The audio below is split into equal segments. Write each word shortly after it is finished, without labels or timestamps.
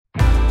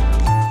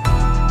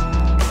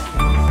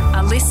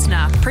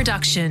listener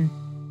production.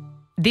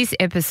 This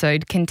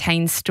episode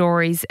contains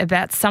stories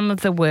about some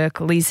of the work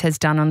Liz has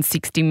done on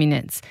 60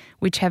 Minutes,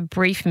 which have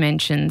brief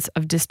mentions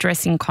of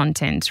distressing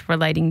content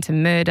relating to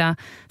murder,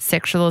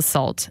 sexual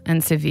assault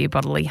and severe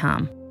bodily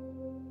harm.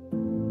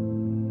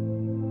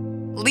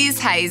 Liz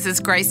Hayes has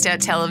graced our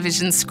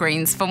television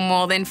screens for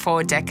more than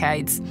 4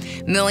 decades.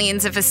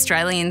 Millions of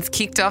Australians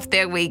kicked off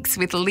their weeks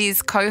with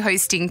Liz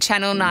co-hosting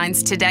Channel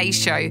 9's Today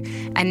Show,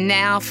 and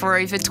now for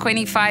over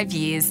 25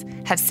 years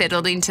have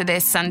settled into their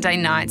Sunday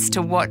nights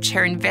to watch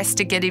her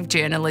investigative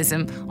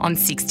journalism on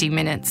 60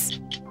 Minutes.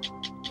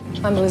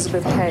 I'm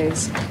Elizabeth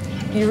Hayes.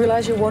 You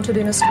realise you're wanted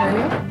in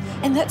Australia?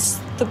 And that's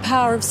the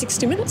power of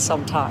 60 Minutes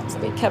sometimes.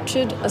 We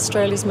captured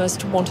Australia's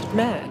most wanted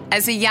man.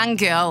 As a young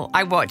girl,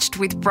 I watched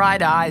with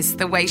bright eyes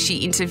the way she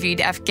interviewed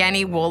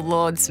Afghani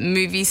warlords,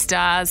 movie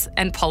stars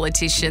and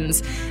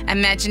politicians,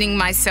 imagining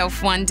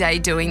myself one day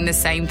doing the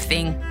same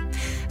thing.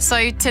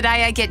 So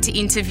today I get to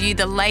interview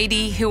the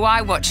lady who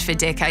I watched for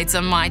decades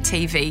on my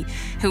TV,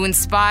 who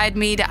inspired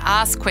me to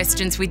ask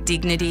questions with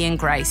dignity and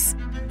grace.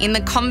 In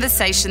the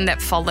conversation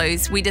that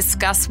follows, we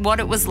discuss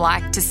what it was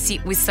like to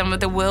sit with some of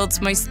the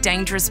world's most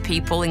dangerous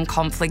people in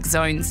conflict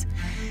zones,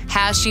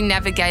 how she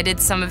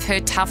navigated some of her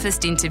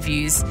toughest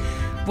interviews,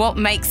 what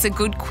makes a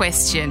good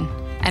question,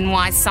 and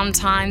why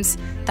sometimes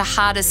the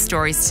hardest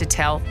stories to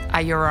tell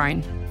are your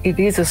own. It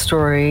is a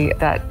story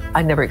that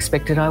I never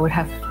expected I would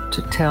have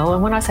to tell.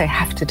 And when I say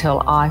have to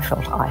tell, I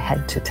felt I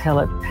had to tell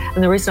it.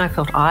 And the reason I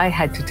felt I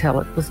had to tell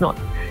it was not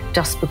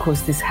just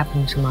because this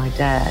happened to my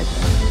dad.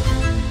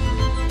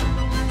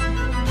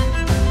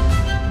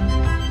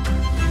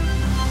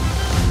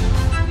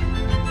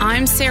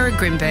 I'm Sarah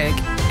Grimberg,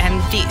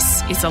 and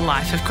this is A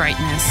Life of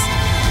Greatness.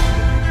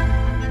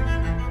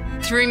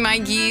 Through my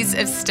years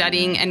of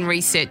studying and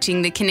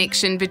researching the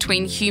connection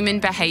between human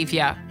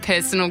behaviour,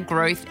 personal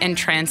growth and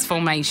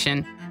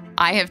transformation,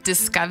 I have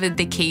discovered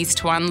the keys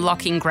to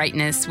unlocking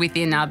greatness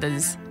within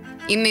others.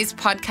 In this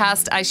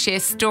podcast, I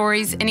share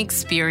stories and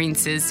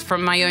experiences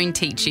from my own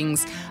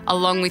teachings,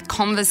 along with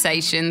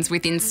conversations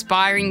with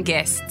inspiring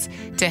guests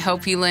to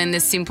help you learn the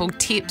simple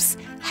tips,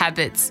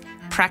 habits,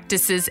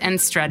 practices and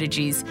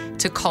strategies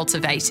to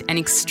cultivate an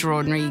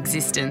extraordinary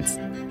existence.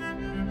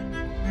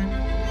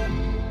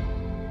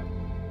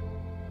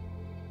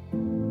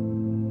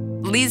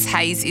 Liz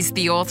Hayes is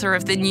the author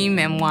of the new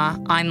memoir,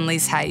 I'm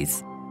Liz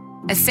Hayes.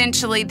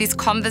 Essentially, this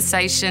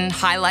conversation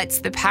highlights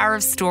the power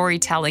of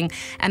storytelling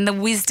and the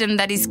wisdom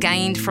that is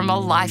gained from a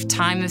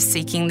lifetime of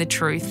seeking the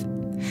truth.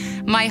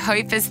 My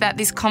hope is that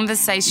this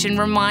conversation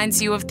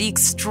reminds you of the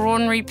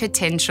extraordinary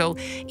potential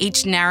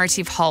each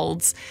narrative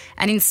holds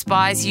and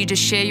inspires you to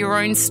share your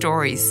own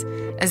stories,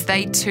 as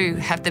they too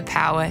have the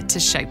power to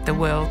shape the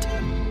world.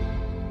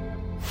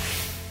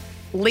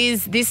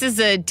 Liz, this is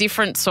a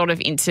different sort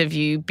of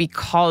interview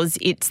because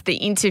it's the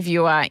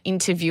interviewer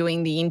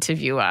interviewing the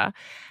interviewer.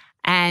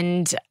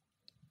 And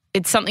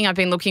it's something I've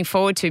been looking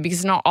forward to because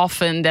it's not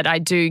often that I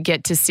do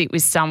get to sit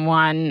with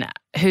someone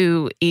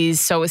who is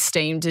so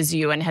esteemed as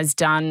you and has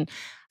done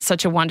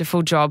such a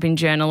wonderful job in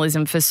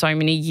journalism for so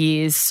many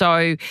years.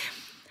 So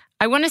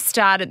I want to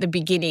start at the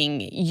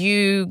beginning.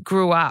 You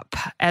grew up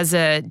as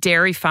a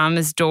dairy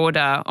farmer's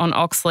daughter on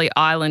Oxley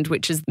Island,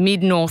 which is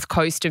mid-north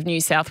coast of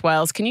New South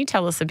Wales. Can you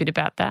tell us a bit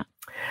about that?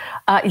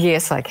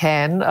 Yes, I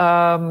can.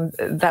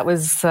 That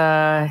was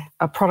a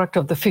product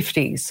of the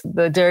 50s.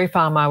 The dairy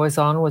farm I was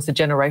on was a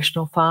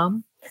generational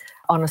farm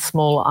on a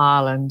small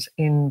island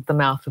in the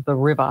mouth of the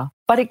river.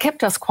 But it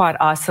kept us quite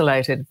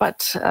isolated,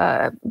 but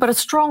a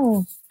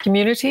strong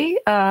community.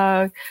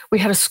 We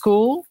had a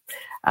school,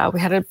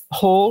 we had a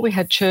hall, we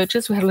had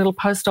churches, we had a little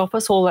post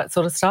office, all that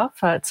sort of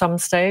stuff. At some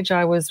stage,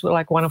 I was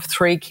like one of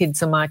 3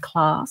 kids in my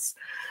class.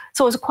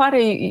 So it was quite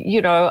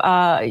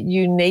a,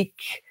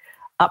 unique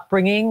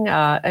upbringing,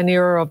 an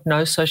era of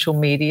no social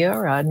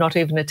media, not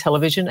even a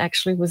television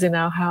actually was in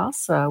our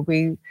house.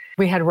 We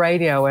had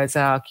radio as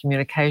our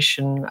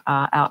communication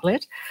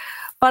outlet.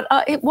 But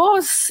it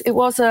was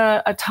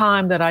a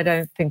time that I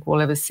don't think we'll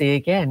ever see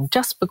again,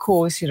 just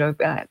because,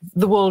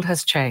 the world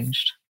has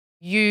changed.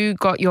 You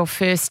got your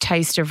first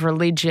taste of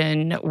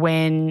religion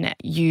when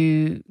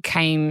you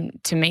came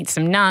to meet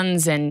some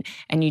nuns and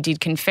you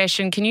did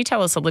confession. Can you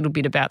tell us a little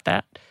bit about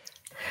that?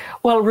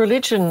 Well,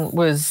 religion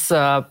was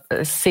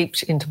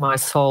seeped into my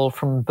soul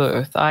from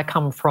birth. I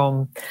come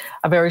from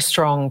a very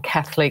strong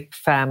Catholic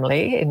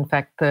family. In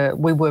fact,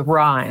 we were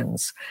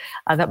Ryans.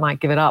 That might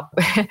give it up.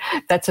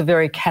 That's a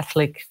very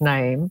Catholic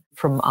name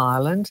from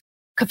Ireland.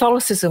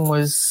 Catholicism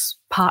was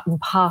part and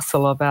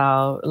parcel of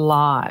our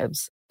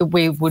lives.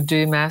 We would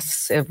do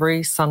Mass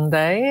every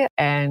Sunday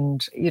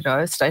and,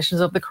 Stations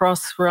of the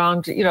Cross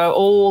around,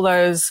 all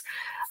those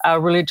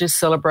religious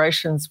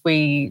celebrations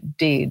we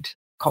did.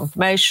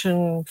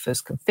 Confirmation,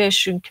 first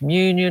confession,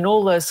 communion,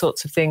 all those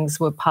sorts of things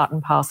were part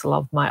and parcel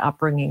of my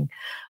upbringing.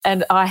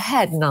 And I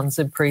had nuns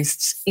and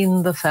priests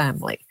in the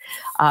family.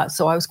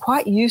 So I was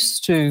quite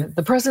used to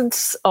the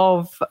presence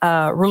of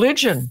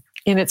religion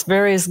in its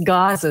various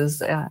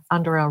guises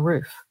under our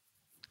roof.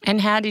 And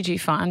how did you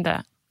find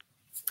that?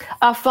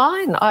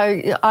 Fine.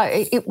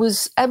 It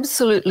was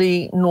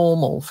absolutely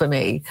normal for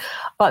me,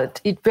 but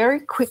it very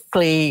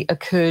quickly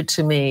occurred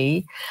to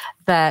me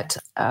that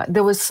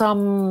there was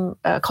some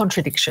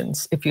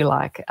contradictions, if you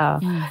like,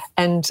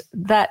 and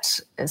that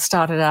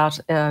started out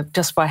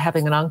just by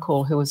having an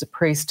uncle who was a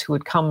priest who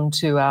would come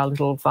to our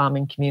little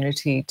farming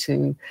community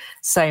to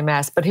say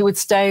mass, but he would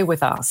stay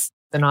with us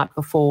the night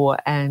before,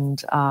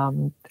 and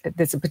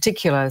there's a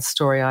particular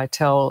story I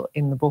tell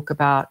in the book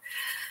about,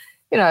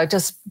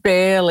 just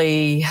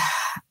barely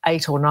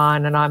 8 or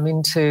 9, and I'm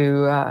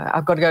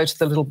I've got to go to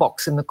the little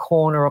box in the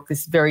corner of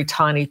this very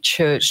tiny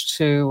church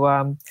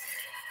to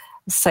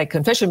say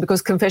confession,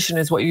 because confession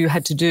is what you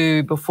had to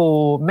do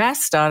before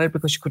Mass started,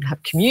 because you couldn't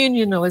have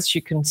communion unless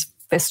you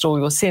confessed all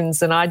your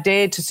sins. And I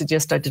dared to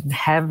suggest I didn't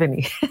have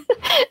any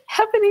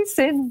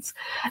sins.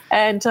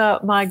 And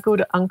my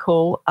good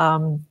uncle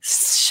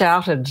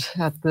shouted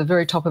at the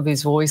very top of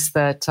his voice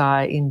that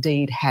I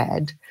indeed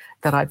had,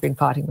 that I'd been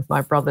fighting with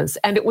my brothers.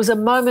 And it was a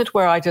moment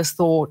where I just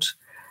thought,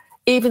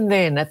 even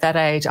then at that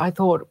age, I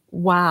thought,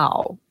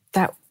 wow,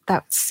 that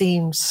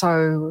seemed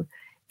so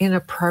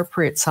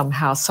inappropriate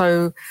somehow,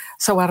 so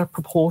out of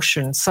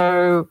proportion,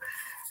 so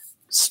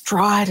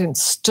strident,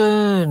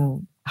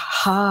 stern,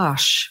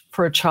 harsh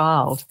for a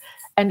child.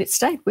 And it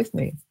stayed with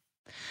me.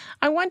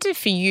 I wonder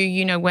for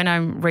you, when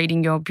I'm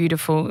reading your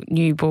beautiful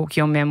new book,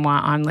 your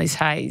memoir, I'm Liz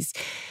Hayes,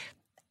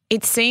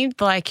 it seemed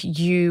like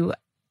you,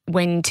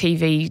 when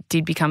TV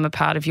did become a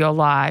part of your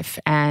life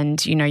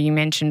and, you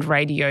mentioned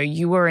radio,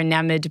 you were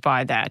enamoured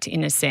by that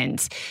in a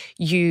sense.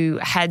 You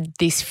had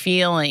this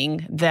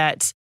feeling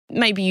that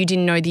maybe you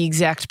didn't know the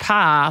exact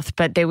path,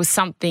 but there was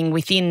something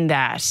within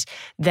that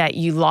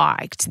you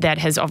liked that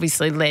has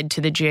obviously led to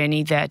the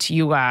journey that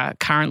you are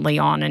currently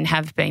on and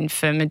have been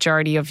for a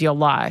majority of your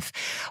life.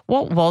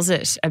 What was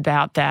it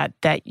about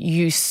that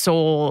you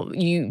saw,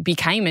 you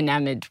became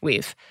enamoured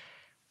with?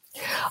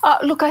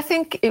 Look, I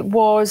think it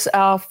was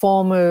our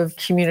form of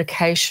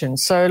communication.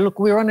 So, look,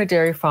 we're on a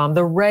dairy farm.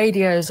 The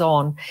radio's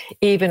on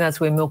even as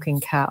we're milking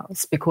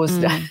cows,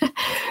 because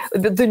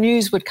the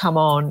news would come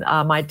on.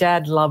 My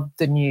dad loved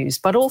the news,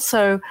 but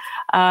also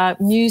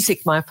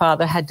music, my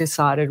father had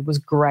decided, was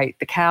great.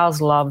 The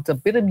cows loved a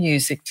bit of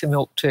music to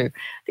milk to.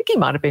 I think he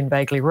might have been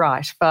vaguely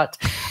right. But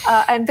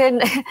and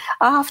then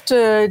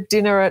after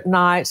dinner at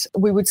night,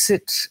 we would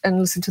sit and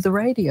listen to the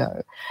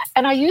radio.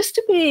 And I used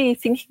to be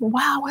thinking,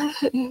 wow,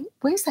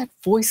 where's that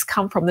voice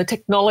come from? The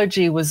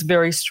technology was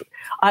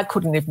I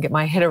couldn't even get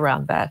my head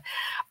around that.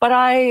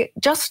 But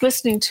just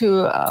listening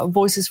to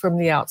voices from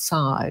the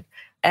outside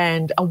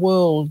and a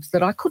world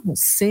that I couldn't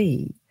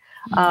see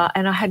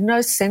and I had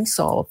no sense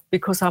of,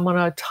 because I'm on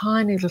a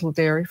tiny little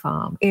dairy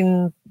farm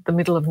in the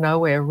middle of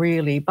nowhere,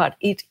 really. But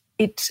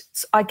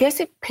I guess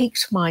it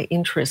piqued my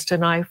interest,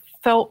 and I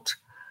felt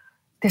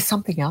there's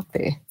something out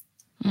there.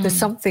 There's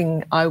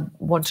something I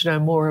want to know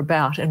more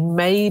about, and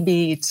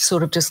maybe it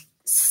sort of just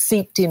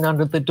seeped in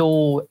under the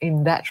door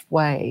in that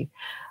way.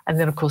 And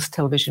then, of course,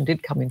 television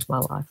did come into my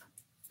life.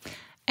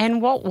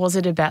 And what was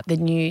it about the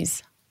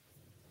news?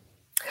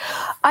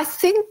 I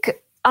think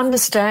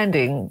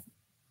understanding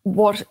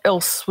what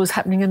else was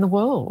happening in the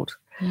world.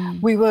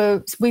 We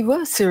were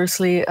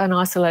seriously an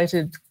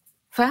isolated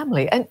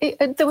family, and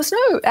there was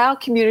our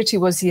community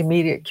was the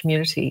immediate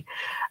community,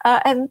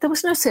 and there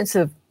was no sense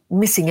of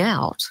missing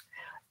out,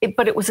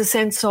 but it was a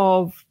sense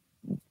of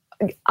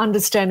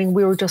understanding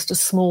we were just a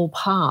small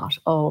part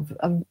of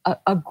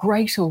a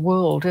greater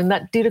world. And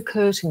that did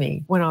occur to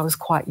me when I was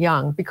quite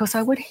young, because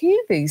I would hear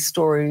these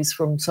stories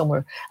from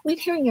somewhere. I mean,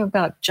 hearing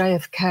about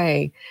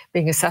JFK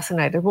being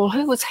assassinated, well,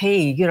 who was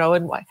he,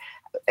 and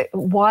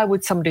why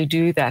would somebody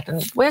do that?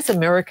 And where's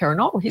America?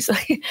 And he's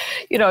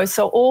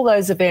so all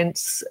those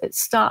events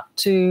start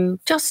to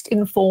just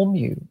inform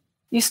you.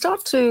 You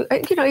start to,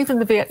 even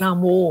the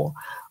Vietnam War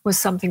was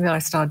something that I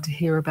started to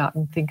hear about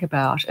and think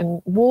about.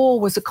 And war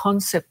was a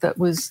concept that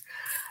was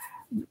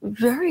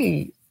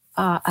very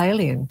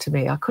alien to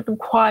me. I couldn't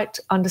quite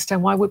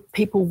understand why would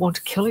people want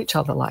to kill each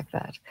other like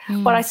that.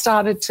 But I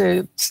started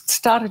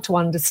to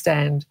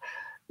understand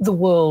the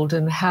world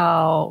and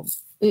how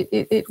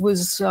it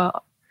was,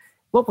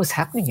 what was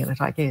happening in it,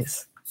 I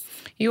guess.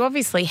 You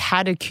obviously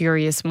had a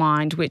curious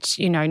mind, which,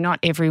 not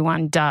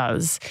everyone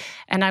does.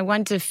 And I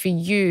wonder for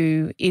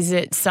you, is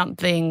it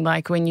something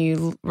like when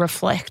you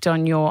reflect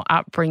on your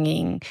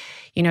upbringing,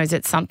 is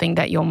it something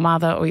that your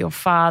mother or your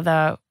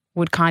father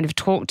would kind of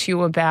talk to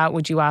you about?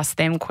 Would you ask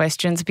them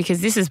questions?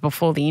 Because this is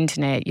before the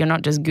internet. You're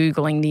not just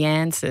Googling the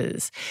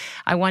answers.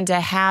 I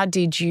wonder, how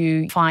did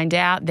you find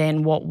out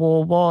then what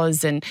war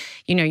was? And,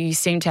 you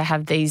seem to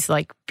have these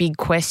like big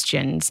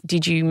questions.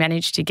 Did you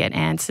manage to get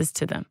answers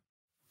to them?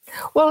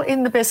 Well,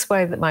 in the best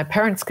way that my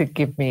parents could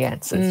give me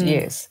answers,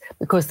 yes,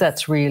 because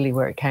that's really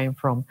where it came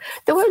from.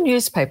 There were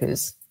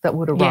newspapers that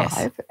would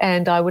arrive,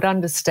 and I would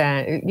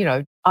understand,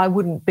 I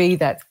wouldn't be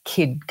that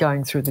kid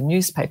going through the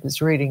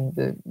newspapers reading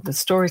the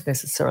stories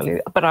necessarily,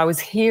 but I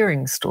was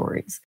hearing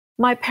stories.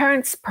 My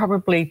parents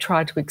probably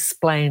tried to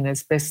explain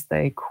as best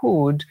they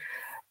could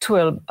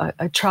to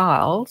a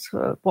child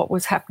what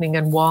was happening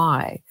and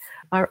why.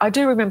 I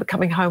do remember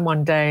coming home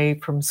one day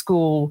from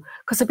school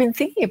because I've been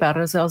thinking about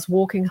it as I was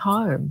walking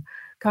home,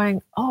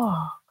 going,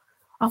 oh,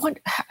 I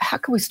wonder, how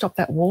can we stop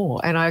that war?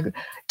 And I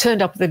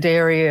turned up at the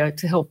dairy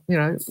to help,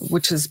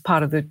 which is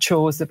part of the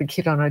chores of a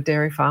kid on a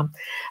dairy farm.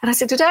 And I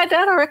said to Dad,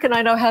 I reckon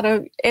I know how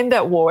to end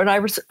that war. And I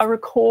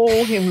recall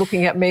him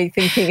looking at me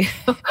thinking,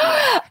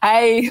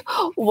 A,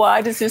 why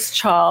is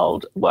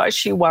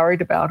she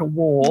worried about a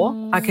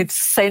war? I could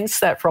sense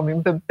that from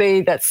him. But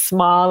B, that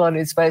smile on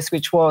his face,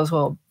 which was,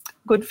 well,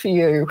 good for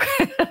you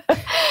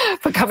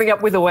for coming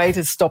up with a way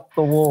to stop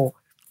the war.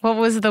 What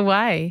was the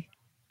way?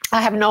 I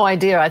have no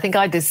idea. I think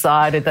I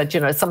decided that,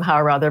 somehow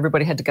or other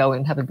everybody had to go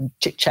and have a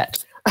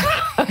chit-chat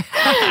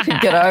to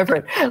get over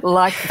it,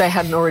 like they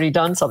hadn't already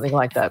done something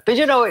like that. But,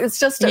 it's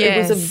just, It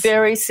was a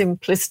very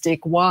simplistic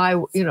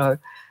why,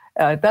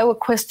 they were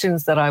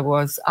questions that I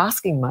was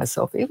asking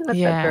myself, even at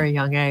that very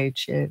young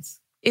age, yes.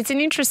 It's an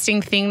interesting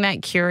thing,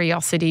 that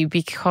curiosity,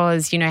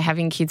 because,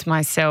 having kids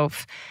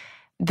myself,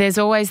 there's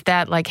always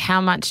that, like, how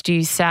much do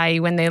you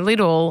say when they're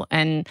little,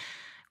 and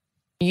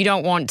you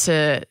don't want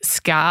to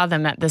scar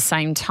them at the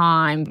same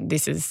time.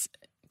 This is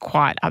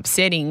quite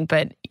upsetting,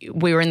 but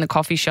we were in the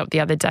coffee shop the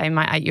other day,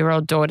 my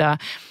 8-year-old daughter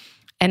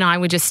and I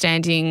were just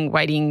standing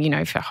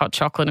waiting, for hot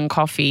chocolate and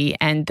coffee,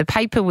 and the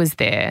paper was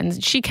there,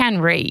 and she can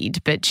read,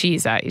 but she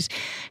is 8.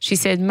 She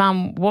said,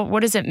 Mum,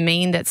 what does it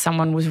mean that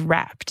someone was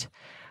raped?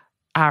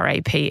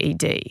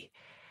 R-A-P-E-D.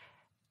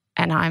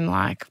 And I'm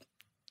like,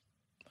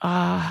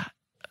 I'm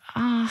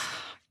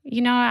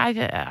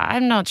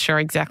not sure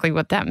exactly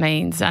what that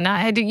means. And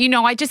I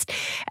just,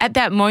 at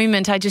that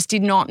moment, I just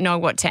did not know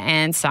what to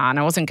answer, and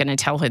I wasn't going to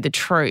tell her the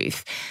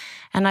truth.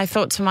 And I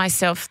thought to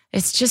myself,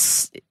 it's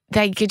just,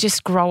 they could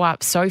just grow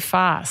up so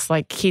fast.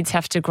 Like, kids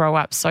have to grow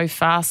up so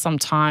fast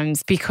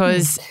sometimes,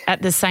 because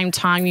at the same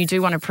time you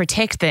do want to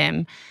protect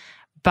them.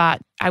 But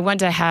I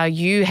wonder how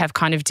you have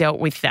kind of dealt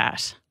with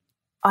that.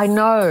 I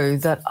know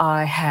that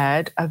I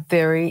had a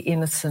very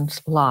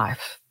innocent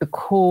life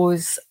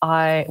because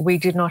we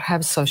did not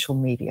have social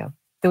media.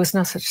 There was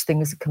no such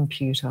thing as a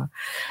computer.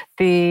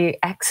 The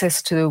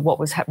access to what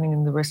was happening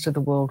in the rest of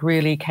the world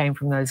really came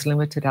from those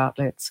limited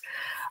outlets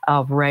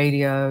of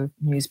radio,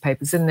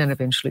 newspapers, and then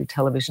eventually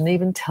television.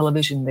 Even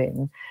television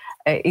then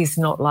is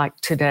not like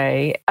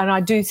today. And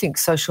I do think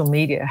social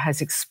media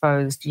has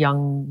exposed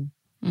young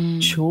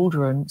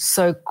children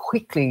so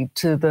quickly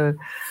to the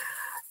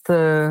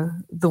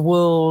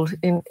world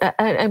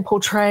and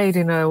portrayed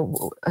in a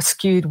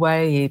skewed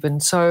way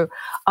even. So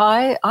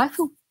I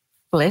feel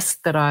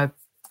blessed that I've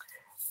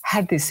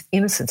had this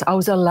innocence. I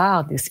was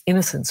allowed this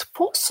innocence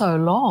for so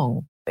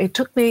long. It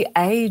took me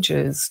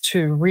ages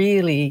to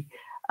really,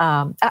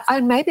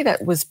 and maybe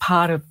that was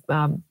part of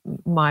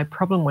my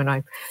problem when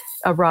I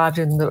arrived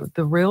in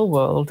the real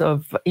world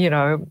of,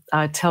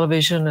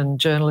 television and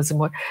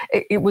journalism.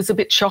 It was a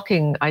bit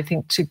shocking, I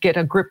think, to get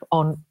a grip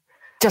on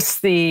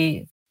just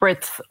the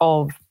breadth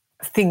of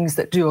things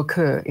that do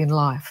occur in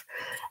life.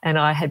 And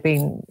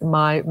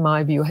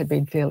my view had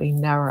been fairly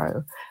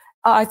narrow.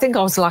 I think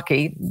I was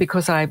lucky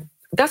because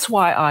that's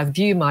why I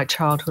view my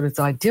childhood as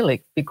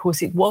idyllic,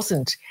 because it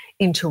wasn't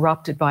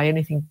interrupted by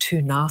anything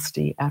too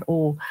nasty at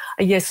all.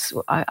 Yes,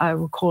 I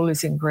recall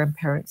losing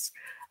grandparents,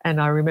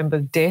 and I remember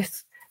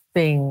death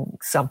being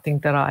something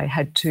that I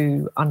had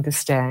to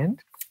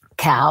understand.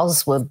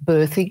 Cows were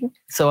birthing,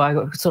 so I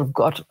sort of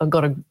got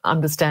an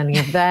understanding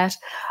of that.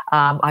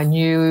 I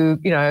knew,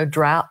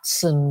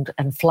 droughts and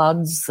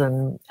floods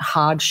and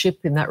hardship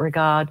in that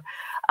regard.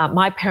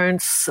 My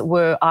parents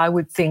were, I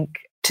would think,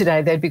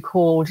 today they'd be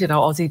called,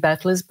 Aussie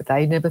battlers, but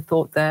they never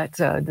thought that.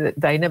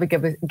 They never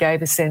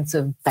gave a sense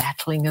of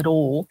battling at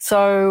all.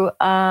 So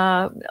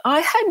I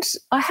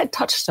had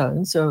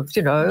touchstones of,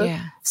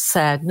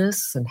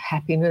 sadness and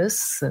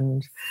happiness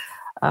and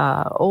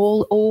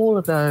all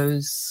of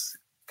those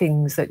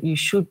things that you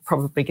should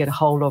probably get a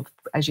hold of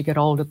as you get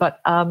older,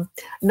 but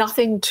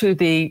nothing to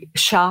the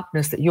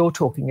sharpness that you're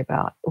talking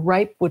about.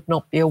 Rape would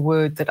not be a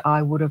word that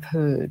I would have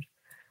heard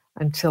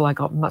until I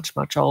got much,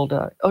 much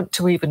older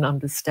to even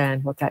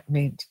understand what that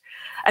meant.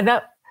 And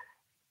that's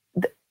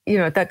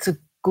a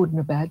good and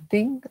a bad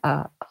thing.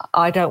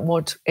 I don't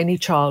want any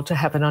child to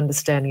have an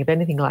understanding of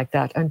anything like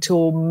that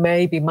until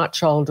maybe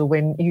much older,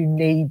 when you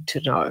need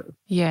to know.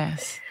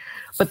 Yes.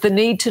 But the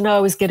need to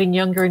know is getting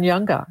younger and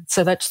younger.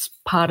 So that's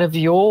part of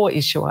your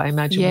issue, I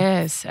imagine.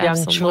 Yes, young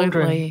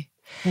absolutely.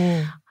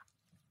 Children.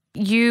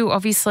 You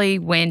obviously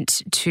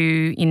went to,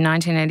 in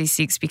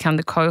 1986, become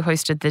the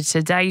co-host of the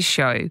Today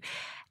Show.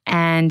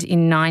 And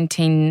in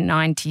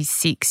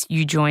 1996,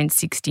 you joined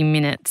 60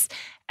 Minutes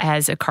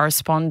as a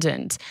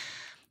correspondent.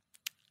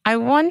 I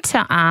want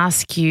to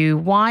ask you,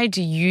 why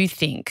do you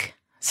think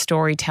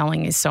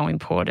storytelling is so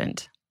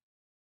important?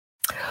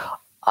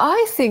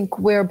 I think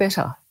we're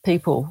better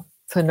people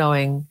for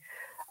knowing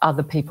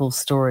other people's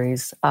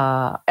stories.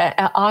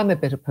 I'm a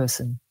better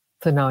person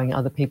for knowing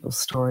other people's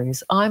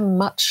stories. I'm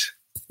a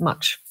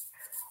much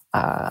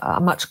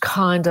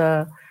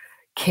kinder,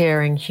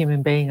 caring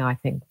human being, I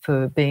think,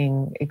 for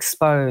being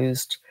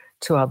exposed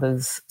to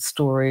others'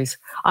 stories.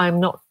 I'm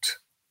not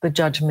the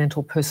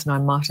judgmental person I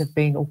might have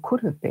been or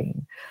could have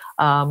been.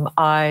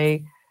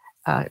 I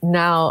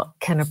now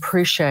can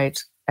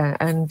appreciate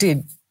and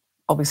did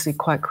obviously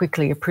quite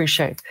quickly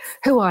appreciate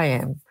who I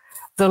am,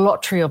 the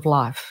lottery of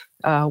life,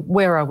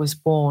 where I was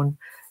born,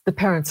 the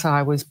parents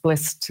I was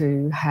blessed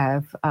to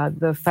have,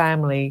 the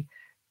family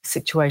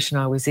situation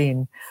I was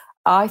in.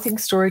 I think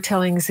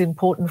storytelling is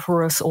important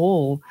for us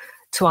all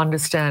to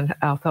understand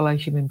our fellow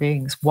human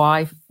beings,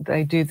 why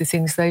they do the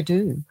things they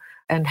do,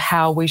 and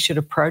how we should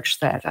approach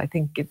that. I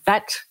think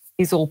that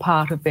is all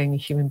part of being a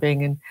human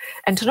being.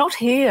 And to not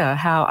hear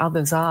how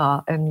others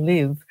are and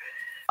live,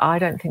 I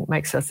don't think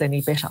makes us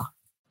any better.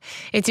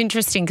 It's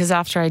interesting because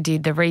after I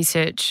did the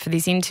research for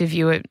this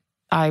interview,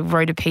 I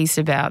wrote a piece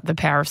about the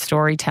power of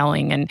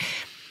storytelling, and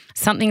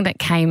something that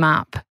came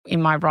up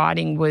in my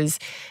writing was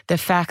the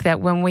fact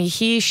that when we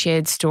hear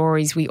shared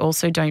stories, we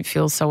also don't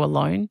feel so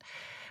alone.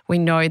 We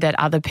know that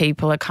other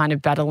people are kind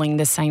of battling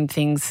the same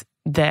things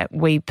that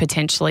we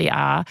potentially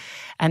are,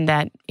 and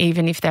that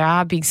even if there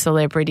are big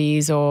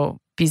celebrities or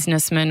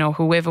businessmen or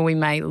whoever we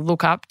may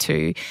look up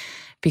to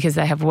because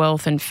they have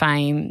wealth and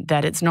fame,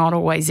 that it's not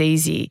always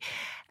easy.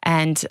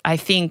 And I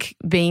think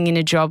being in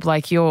a job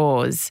like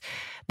yours,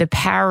 the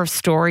power of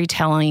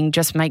storytelling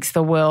just makes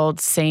the world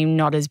seem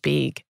not as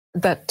big.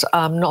 That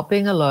not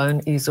being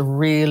alone is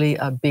really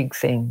a big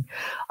thing.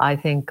 I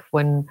think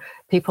when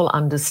people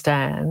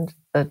understand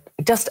that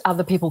just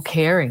other people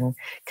caring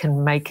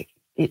can make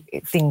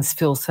things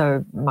feel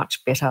so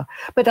much better,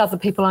 but other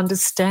people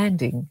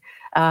understanding,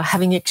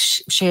 having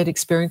shared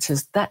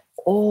experiences, that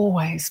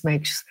always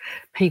makes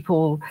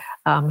people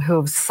who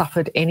have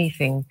suffered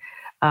anything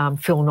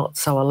feel not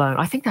so alone.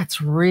 I think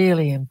that's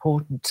really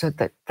important.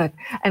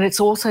 And it's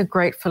also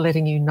great for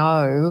letting you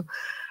know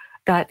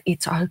that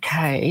it's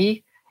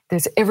okay.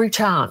 There's every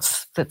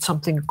chance that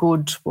something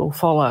good will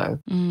follow,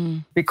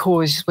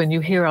 because when you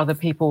hear other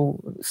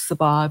people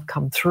survive,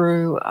 come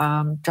through,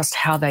 just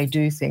how they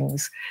do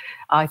things,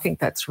 I think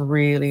that's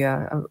really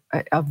a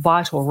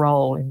vital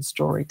role in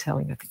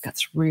storytelling. I think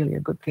that's really a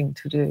good thing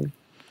to do.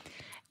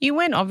 You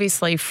went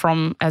obviously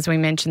from, as we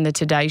mentioned, the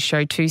Today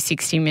Show to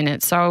 60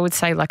 Minutes, so I would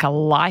say like a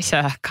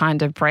lighter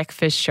kind of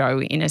breakfast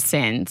show in a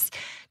sense,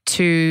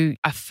 to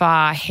a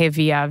far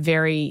heavier,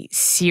 very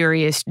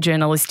serious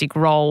journalistic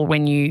role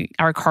when you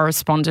are a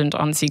correspondent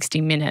on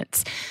 60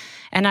 Minutes.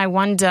 And I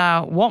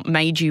wonder what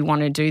made you want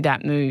to do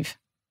that move?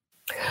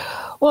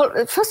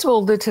 Well, first of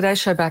all, the Today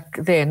Show back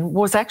then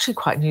was actually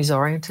quite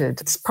news-oriented.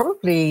 It's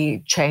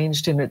probably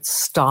changed in its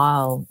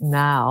style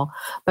now,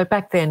 but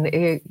back then,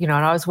 and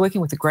I was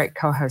working with a great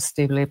co-host,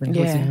 Steve Levin,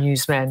 who was a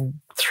newsman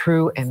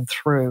through and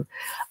through.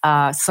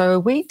 So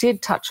we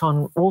did touch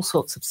on all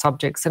sorts of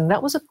subjects, and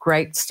that was a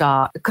great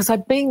start because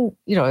I'd been,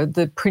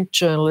 the print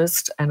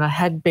journalist, and I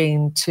had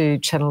been to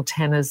Channel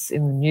 10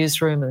 in the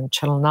newsroom and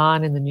Channel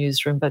 9 in the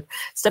newsroom, but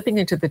stepping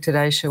into the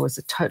Today Show was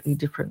a totally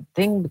different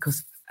thing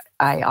because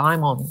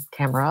I'm on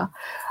camera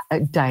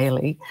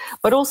daily,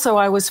 but also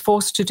I was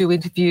forced to do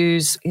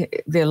interviews.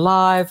 They're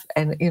live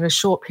and in a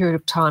short period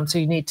of time, so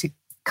you need to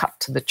cut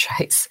to the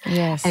chase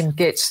and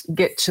get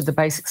to the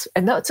basics.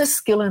 And that's a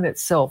skill in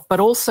itself,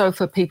 but also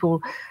for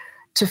people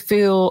to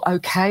feel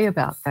okay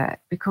about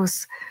that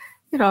because,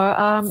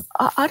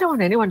 I don't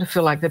want anyone to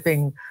feel like they're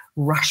being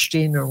rushed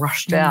in or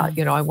rushed out.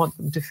 I want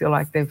them to feel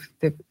like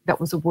that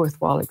was a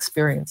worthwhile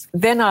experience.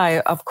 Then I,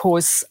 of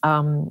course,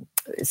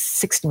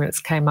 60 Minutes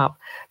came up.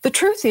 The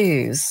truth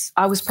is,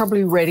 I was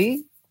probably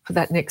ready for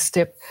that next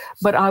step,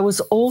 but I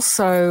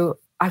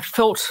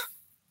felt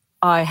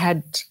I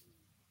had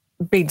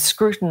been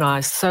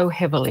scrutinised so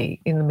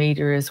heavily in the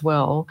media as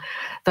well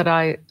that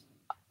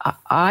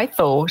I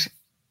thought,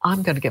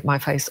 I'm going to get my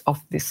face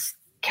off this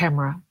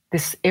camera.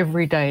 This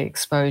everyday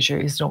exposure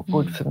is not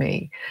good for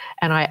me.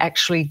 And I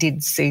actually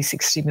did see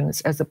 60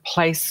 Minutes as a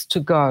place to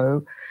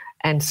go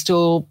and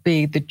still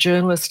be the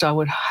journalist I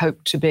would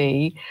hope to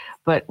be,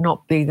 but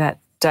not be that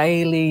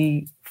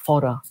daily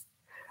fodder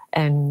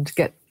and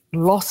get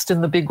lost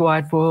in the big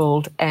wide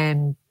world.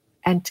 And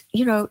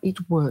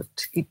it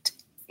worked.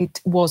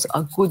 It was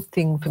a good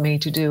thing for me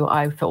to do.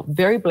 I felt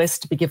very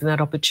blessed to be given that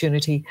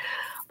opportunity.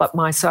 But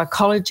my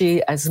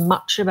psychology, as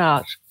much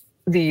about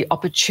the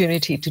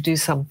opportunity to do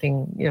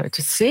something,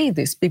 to see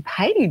this, be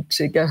paid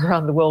to go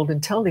around the world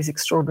and tell these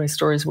extraordinary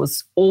stories,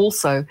 was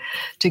also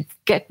to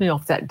get me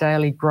off that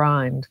daily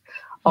grind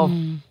of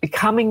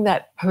becoming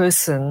that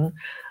person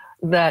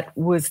that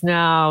was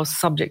now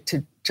subject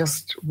to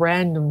just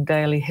random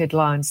daily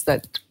headlines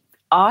that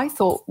I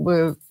thought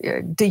were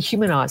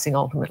dehumanising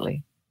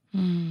ultimately.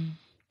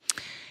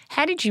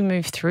 How did you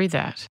move through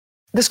that?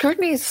 The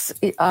scrutiny is,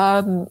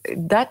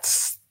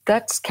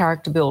 that's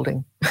character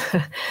building.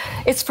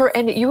 It's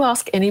you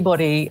ask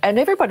anybody and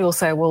everybody will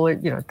say, well,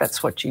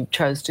 that's what you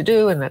chose to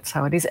do and that's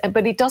how it is.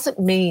 But it doesn't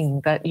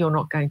mean that you're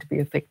not going to be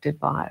affected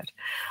by it.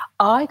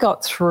 I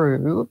got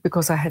through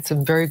because I had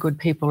some very good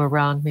people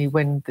around me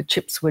when the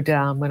chips were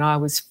down, when I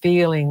was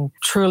feeling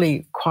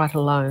truly quite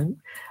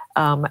alone,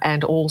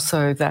 and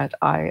also that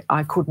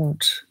I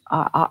couldn't,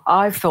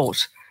 I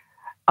felt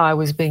I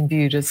was being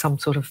viewed as some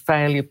sort of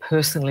failure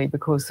personally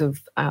because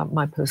of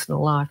my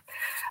personal life,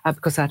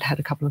 because I'd had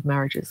a couple of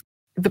marriages.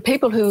 The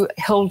people who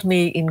held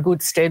me in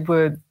good stead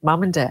were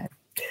mum and dad.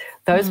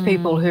 Those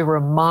people who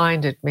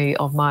reminded me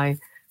of my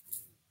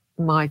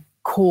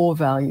core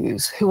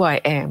values, who I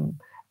am,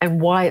 and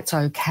why it's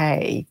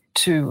okay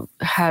to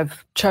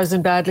have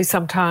chosen badly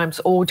sometimes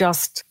or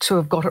just to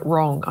have got it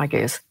wrong, I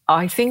guess.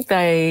 I think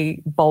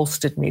they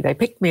bolstered me. They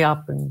picked me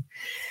up and,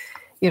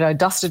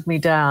 dusted me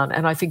down.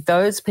 And I think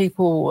those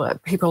people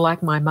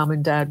like my mum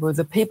and dad, were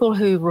the people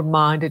who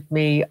reminded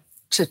me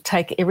to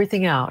take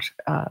everything out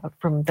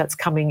from that's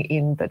coming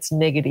in that's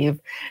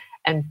negative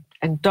and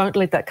don't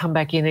let that come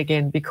back in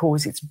again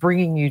because it's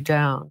bringing you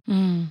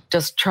down.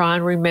 Just try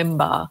and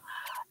remember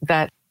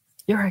that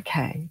you're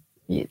okay.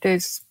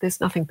 There's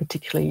nothing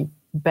particularly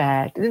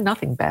bad. There's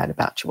nothing bad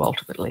about you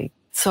ultimately.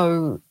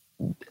 So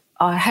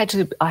I had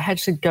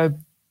to go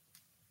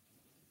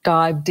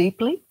dive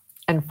deeply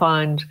and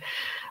find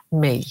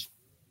me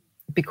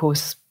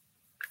because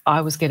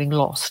I was getting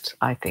lost,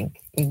 I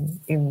think,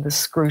 in the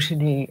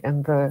scrutiny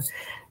and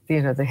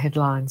the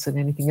headlines and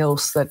anything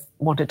else that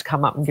wanted to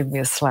come up and give me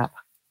a slap.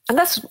 And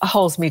that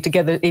holds me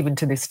together even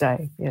to this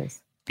day, yes.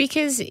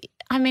 Because,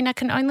 I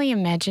can only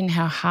imagine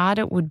how hard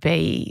it would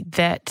be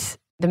that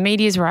the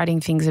media's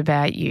writing things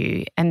about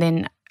you and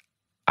then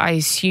I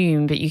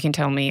assume, but you can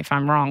tell me if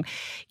I'm wrong,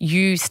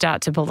 you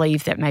start to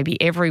believe that maybe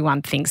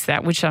everyone thinks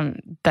that, which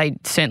they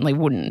certainly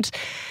wouldn't.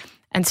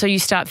 And so you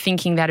start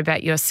thinking that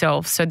about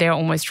yourself. So they're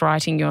almost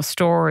writing your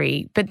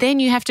story. But then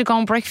you have to go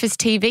on breakfast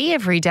TV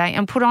every day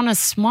and put on a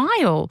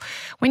smile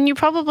when you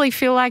probably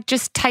feel like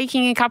just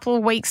taking a couple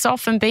of weeks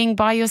off and being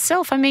by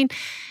yourself.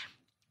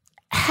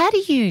 How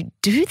do you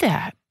do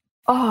that?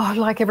 Oh,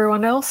 like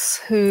everyone else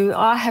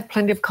I have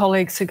plenty of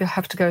colleagues who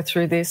have to go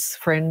through this,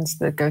 friends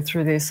that go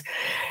through this.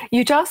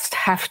 You just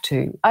have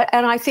to.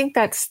 And I think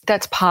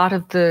that's part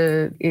of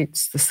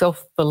it's the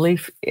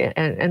self-belief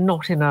and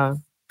not in a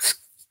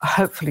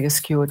hopefully a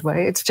skewed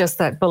way. It's just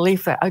that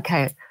belief that,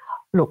 okay,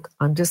 look,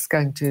 I'm just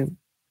going to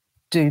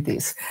do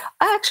this.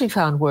 I actually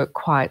found work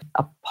quite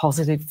a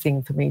positive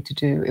thing for me to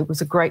do. It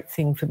was a great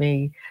thing for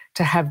me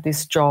to have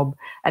this job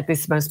at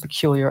this most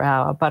peculiar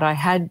hour, but I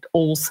had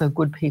also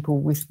good people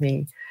with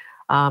me.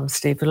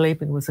 Steve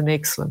Verlieben was an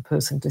excellent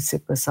person to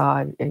sit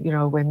beside,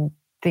 when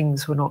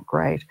things were not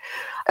great.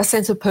 A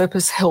sense of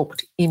purpose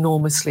helped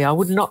enormously. I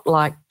would not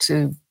like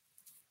to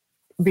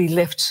be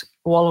left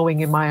wallowing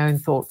in my own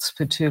thoughts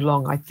for too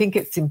long. I think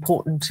it's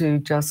important to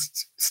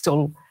just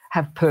still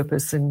have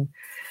purpose, and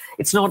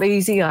it's not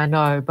easy, I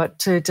know, but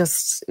to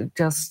just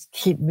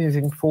keep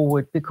moving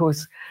forward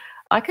because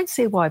I can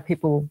see why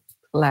people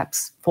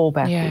fall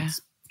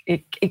backwards. Yeah.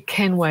 It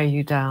can weigh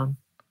you down.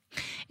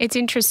 It's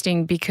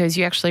interesting because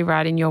you actually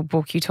write in your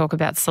book, you talk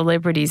about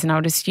celebrities, and I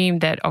would assume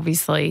that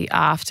obviously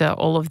after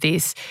all of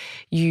this,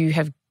 you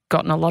have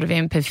gotten a lot of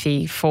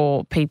empathy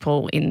for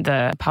people in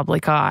the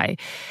public eye.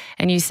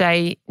 And you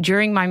say,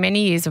 during my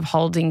many years of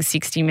holding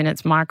 60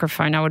 Minutes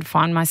microphone, I would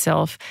find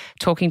myself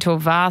talking to a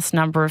vast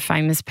number of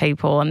famous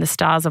people, and the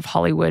stars of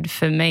Hollywood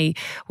for me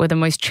were the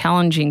most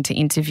challenging to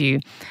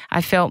interview.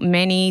 I felt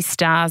many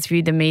stars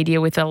viewed the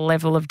media with a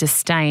level of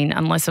disdain,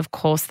 unless of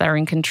course they're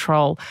in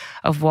control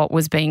of what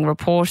was being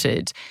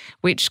reported,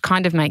 which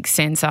kind of makes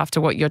sense after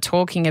what you're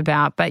talking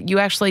about. But you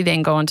actually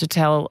then go on to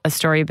tell a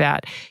story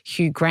about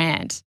Hugh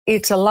Grant.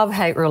 It's a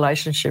love-hate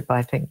relationship,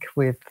 I think,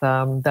 with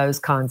those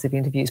kinds of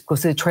interviews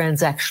because they're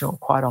transactional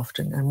quite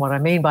often. And what I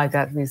mean by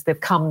that is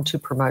they've come to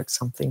promote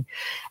something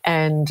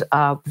and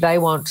they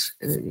want,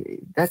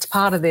 that's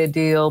part of their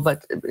deal,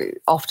 but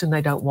often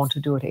they don't want to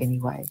do it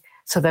anyway.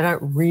 So they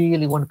don't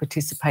really want to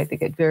participate. They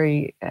get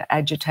very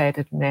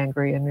agitated and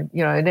angry and,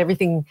 and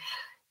everything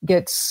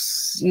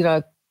gets,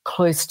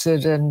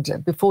 cloistered,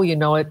 and before you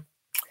know it,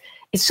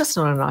 it's just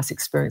not a nice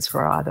experience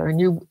for either.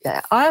 And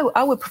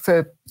I would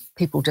prefer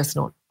people just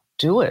not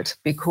do it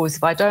because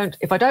if I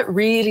don't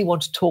really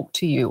want to talk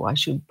to you, I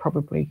should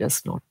probably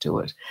just not do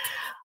it.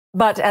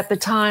 But at the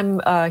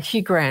time,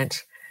 Hugh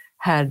Grant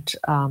had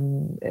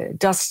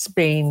just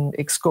been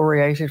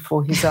excoriated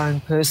for his own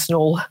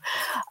personal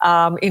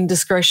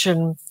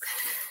indiscretion.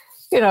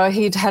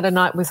 He'd had a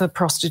night with a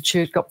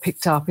prostitute, got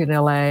picked up in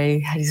LA,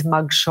 had his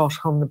mug shot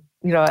on the,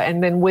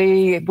 and then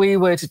we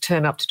were to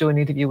turn up to do an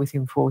interview with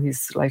him for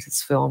his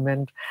latest film.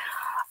 And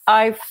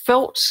I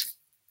felt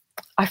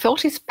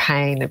his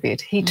pain a bit.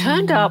 He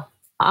turned up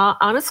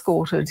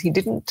unescorted. He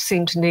didn't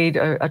seem to need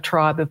a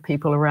tribe of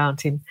people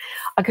around him.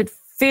 I could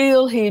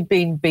feel he'd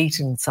been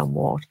beaten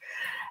somewhat.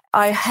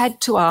 I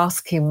had to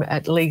ask him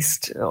at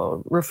least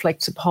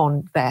reflect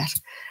upon that.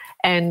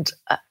 And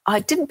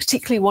I didn't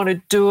particularly want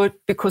to do it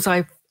because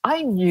I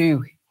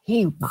knew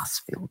he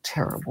must feel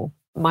terrible.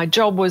 My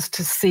job was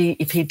to see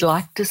if he'd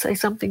like to say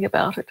something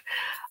about it.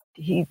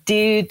 He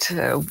did.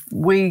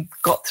 We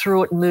got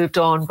through it and moved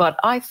on. But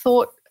I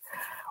thought,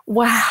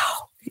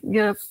 wow,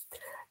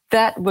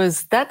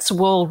 that's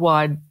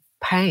worldwide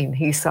pain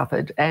he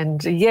suffered.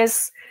 And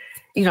yes,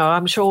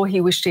 I'm sure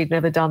he wished he'd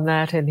never done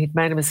that and he'd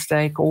made a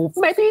mistake, or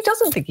maybe he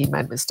doesn't think he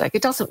made a mistake.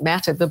 It doesn't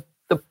matter.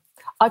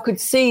 I could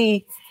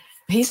see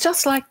he's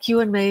just like you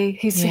and me.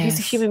 He's a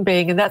human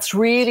being, and that's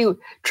really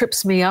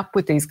trips me up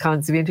with these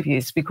kinds of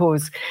interviews,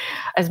 because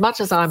as much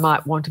as I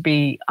might want to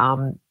be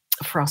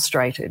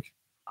frustrated,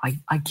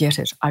 I get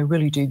it. I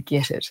really do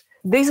get it.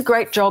 These are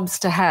great jobs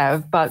to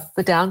have, but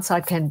the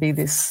downside can be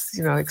this,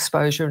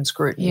 exposure and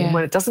scrutiny. Yeah. And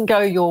when it doesn't go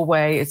your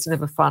way, it's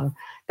never fun.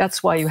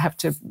 That's why you have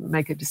to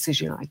make a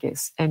decision, I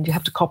guess, and you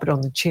have to cop it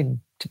on the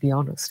chin, to be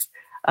honest,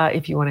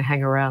 if you want to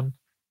hang around.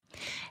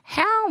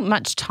 How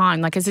much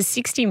time, like as a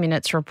 60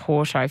 Minutes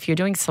reporter, if you're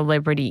doing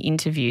celebrity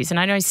interviews, and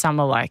I know some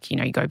are like,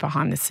 you go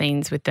behind the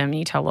scenes with them and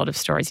you tell a lot of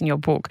stories in your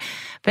book,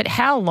 but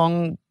how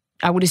long,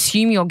 I would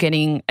assume you're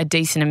getting a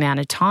decent amount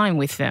of time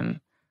with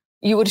them.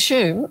 You would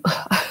assume.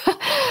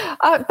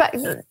 But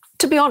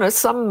to be honest,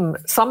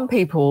 some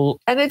people,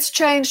 and it's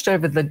changed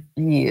over the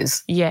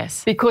years.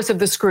 Yes. Because of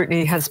the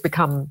scrutiny has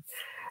become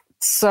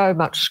so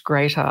much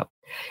greater.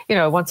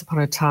 Once upon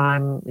a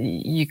time,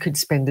 you could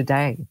spend a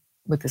day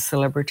with a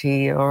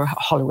celebrity or a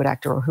Hollywood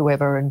actor or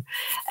whoever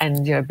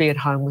and be at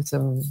home with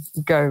them,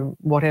 go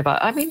whatever.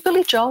 I mean,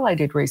 Billy Joel I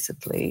did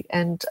recently,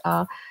 and,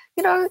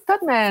 that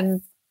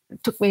man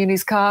took me in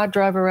his car,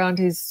 drove around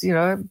his,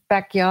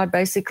 backyard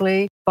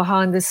basically,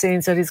 behind the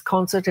scenes at his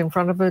concert, in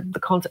front of the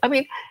concert. I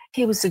mean,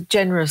 he was a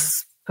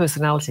generous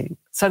personality.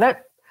 So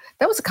that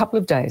was a couple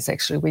of days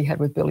actually we had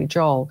with Billy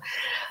Joel.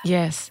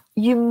 Yes.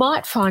 You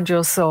might find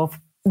yourself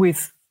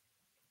with,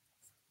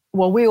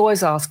 we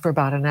always ask for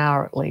about an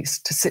hour at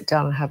least to sit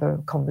down and have a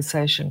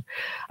conversation,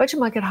 but you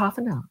might get half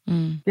an hour,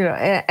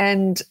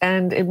 and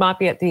it might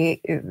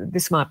be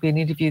this might be an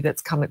interview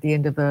that's come at the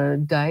end of a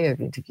day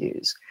of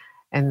interviews,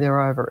 and they're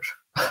over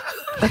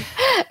it.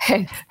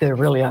 And they're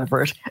really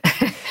over it.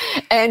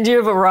 And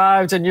you've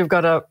arrived and you've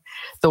got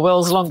the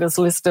world's longest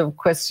list of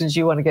questions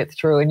you want to get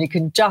through, and you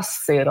can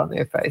just see it on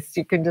their face.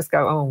 You can just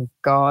go, oh,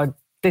 God,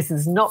 this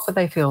is not what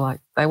they feel like.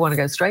 They want to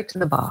go straight to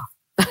the bar.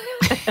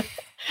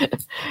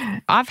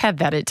 I've had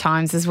that at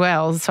times as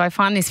well, so I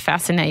find this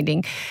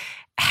fascinating.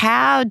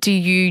 How do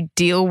you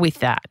deal with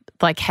that?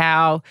 Like,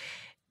 how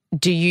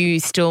do you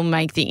still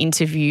make the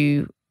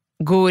interview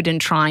good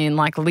and try and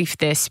lift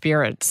their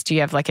spirits? Do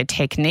you have a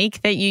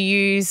technique that you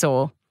use,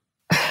 or?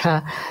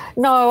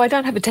 No, I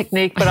don't have a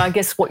technique, but I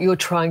guess what you're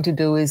trying to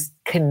do is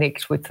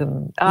connect with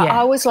them. I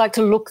always like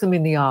to look them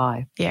in the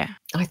eye. Yeah.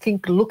 I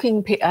think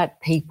looking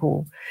at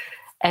people,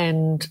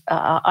 and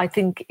I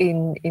think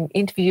in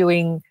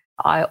interviewing,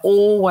 I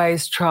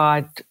always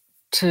tried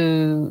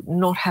to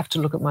not have to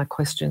look at my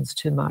questions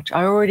too much.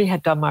 I already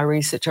had done my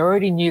research. I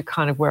already knew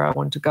kind of where I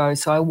wanted to go.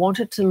 So I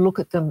wanted to look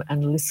at them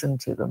and listen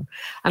to them.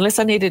 Unless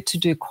I needed to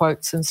do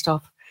quotes and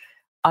stuff,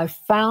 I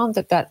found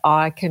that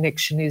eye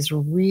connection is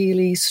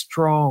really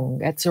strong.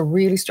 It's a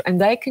really strong,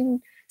 and they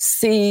can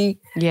see,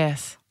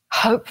 yes,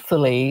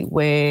 hopefully,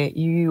 where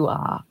you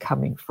are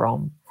coming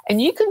from.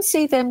 And you can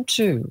see them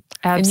too.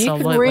 Absolutely. And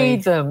you can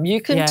read them.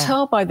 You can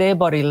tell by their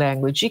body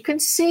language. You can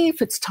see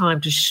if it's time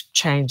to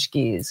change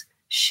gears,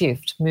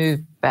 shift,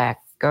 move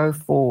back, go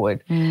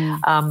forward,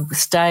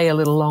 stay a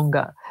little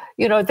longer.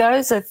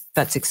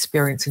 That's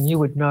experience, and you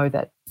would know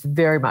that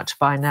very much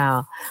by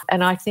now.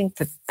 And I think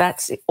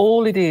that's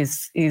all it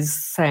is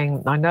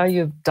saying, I know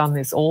you've done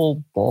this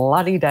all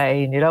bloody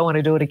day and you don't want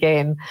to do it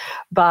again,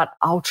 but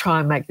I'll try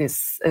and make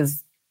this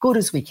as good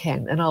as we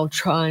can, and I'll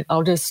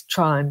just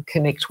try and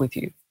connect with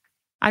you.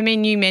 I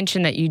mean, you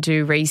mentioned that you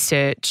do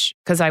research,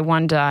 because I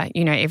wonder,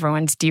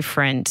 everyone's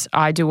different.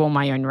 I do all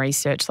my own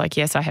research.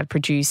 Yes, I have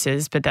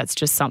producers, but that's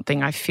just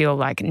something I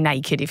feel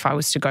naked if I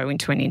was to go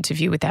into an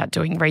interview without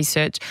doing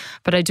research.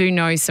 But I do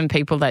know some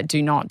people that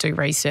do not do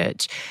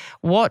research.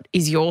 What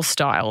is your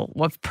style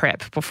of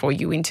prep before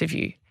you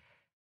interview?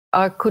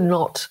 I could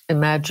not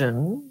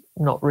imagine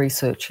not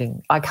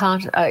researching. I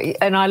can't,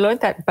 and I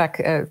learned that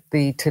back at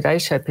the Today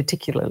Show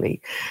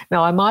particularly.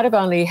 Now, I might have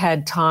only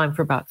had time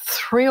for about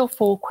 3 or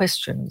 4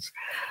 questions,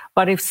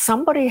 but if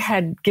somebody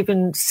had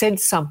said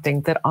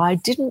something that I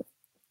didn't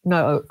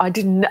know,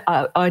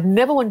 I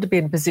never wanted to be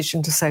in a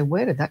position to say,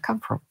 where did that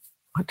come from?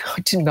 I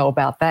didn't know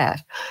about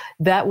that.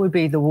 That would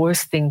be the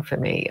worst thing for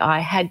me. I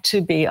had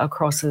to be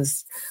across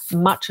as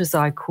much as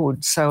I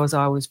could, so as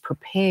I was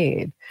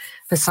prepared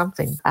for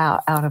something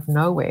out of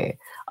nowhere.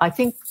 I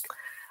think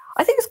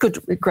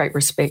it's great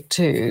respect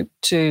too,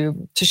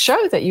 to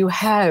show that you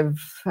have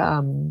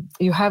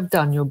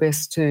done your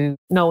best to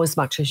know as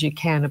much as you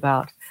can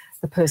about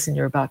the person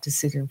you're about to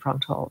sit in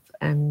front of,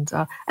 and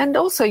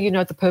also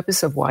the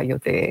purpose of why you're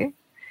there.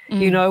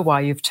 You know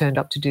why you've turned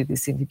up to do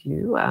this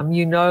interview.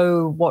 You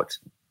know what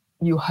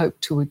you hope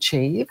to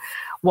achieve,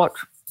 what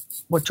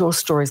your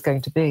story is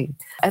going to be.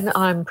 And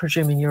I'm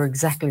presuming you're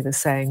exactly the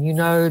same. You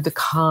know the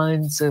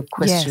kinds of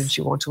questions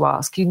you want to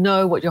ask. You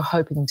know what you're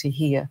hoping to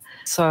hear.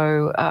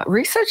 So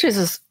research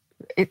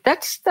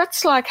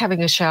that's like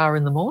having a shower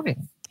in the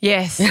morning.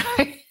 Yes.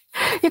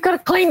 You've got to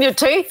clean your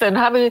teeth and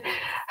have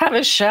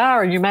a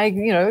shower, and you may,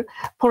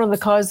 put on the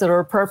clothes that are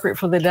appropriate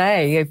for the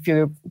day. If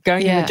you're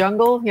going in the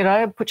jungle,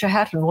 put your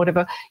hat and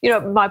whatever.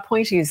 My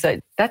point is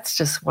that's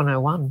just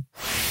 101.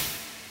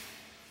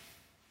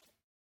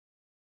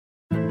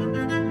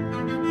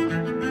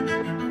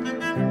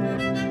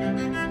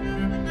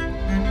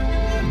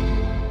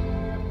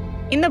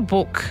 In the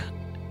book,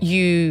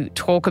 you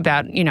talk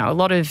about, a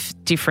lot of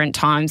different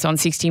times on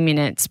 60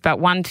 Minutes, but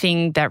one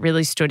thing that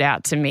really stood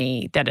out to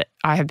me that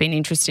I have been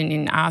interested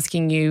in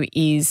asking you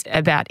is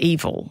about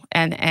evil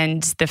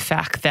and the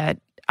fact that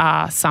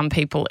are some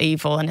people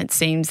evil, and it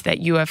seems that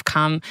you have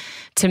come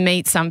to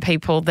meet some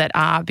people that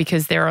are,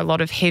 because there are a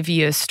lot of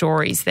heavier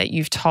stories that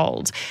you've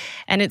told.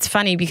 And it's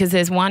funny because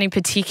there's one in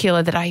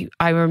particular that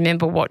I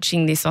remember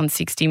watching this on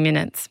 60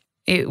 Minutes.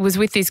 It was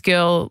with this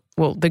girl.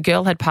 Well, the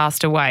girl had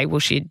passed away. Well,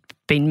 she'd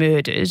been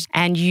murdered,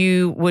 and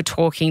you were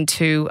talking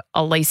to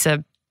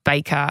Elisa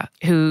Baker,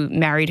 who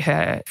married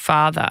her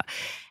father,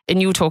 and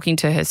you were talking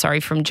to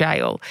her, from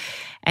jail.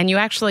 And you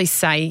actually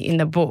say in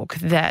the book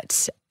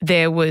that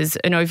there was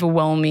an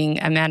overwhelming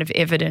amount of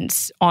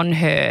evidence on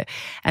her,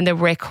 and the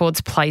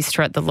records placed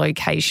her at the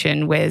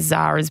location where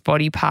Zara's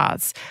body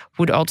parts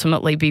would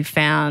ultimately be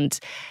found.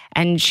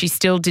 And she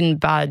still didn't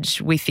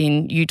budge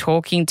within you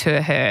talking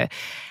to her.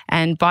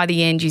 And by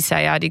the end, you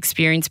say, I'd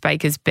experienced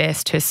Baker's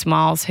best, her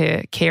smiles,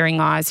 her caring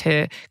eyes,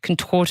 her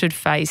contorted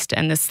face,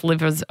 and the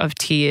slivers of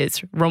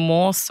tears.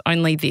 Remorse,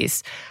 only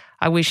this.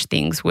 I wish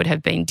things would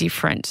have been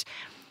different.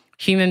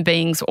 Human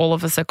beings, all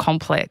of us are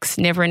complex.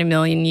 Never in a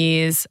million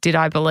years did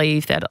I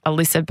believe that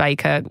Elisa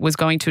Baker was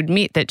going to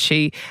admit that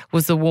she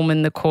was the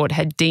woman the court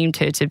had deemed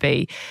her to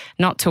be.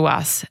 Not to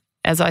us,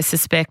 as I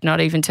suspect not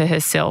even to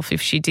herself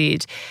if she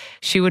did.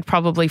 She would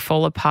probably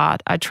fall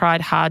apart. I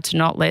tried hard to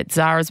not let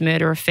Zara's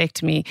murder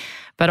affect me,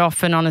 but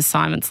often on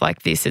assignments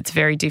like this, it's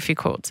very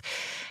difficult.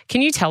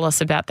 Can you tell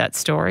us about that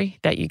story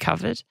that you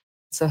covered?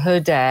 So her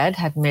dad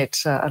had met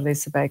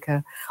Elisa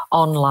Baker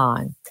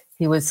online.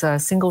 He was a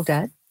single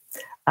dad.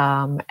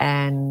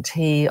 And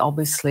he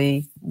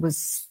obviously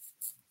was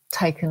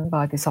taken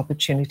by this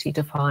opportunity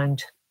to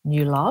find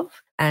new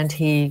love, and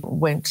he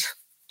went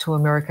to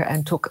America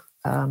and took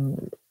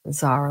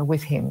Zara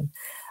with him.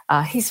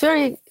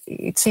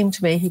 It seemed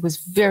to me he was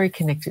very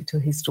connected to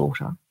his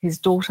daughter. His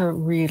daughter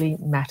really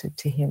mattered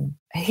to him.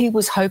 He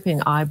was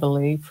hoping, I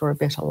believe, for a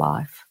better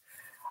life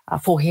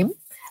for him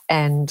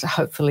and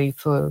hopefully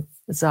for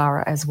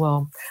Zara as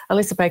well.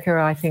 Elisa Baker,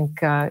 I think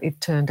it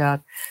turned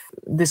out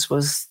this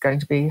was going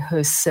to be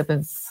her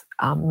seventh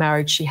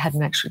marriage. She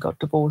hadn't actually got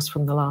divorced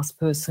from the last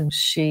person.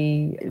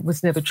 She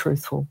was never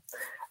truthful.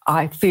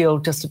 I feel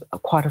just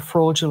quite a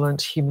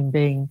fraudulent human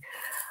being.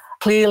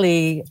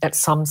 Clearly, at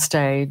some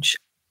stage,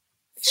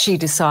 she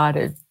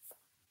decided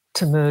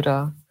to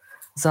murder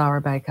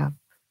Zara Baker,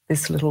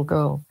 this little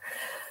girl.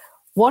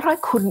 What I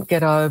couldn't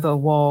get over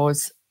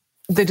was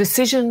the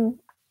decision,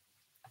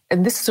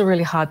 and this is a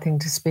really hard thing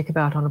to speak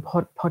about on a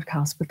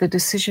podcast, but the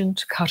decision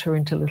to cut her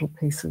into little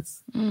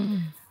pieces.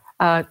 Mm.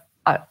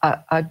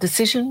 A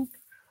decision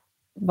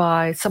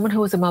by someone who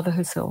was a mother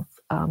herself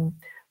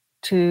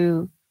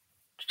to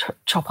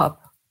chop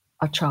up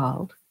a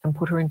child and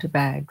put her into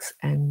bags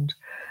and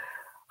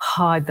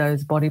hide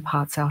those body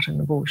parts out in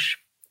the bush.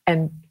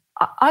 And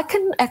I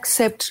can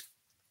accept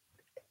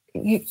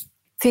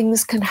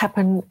things can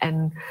happen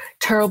and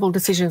terrible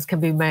decisions can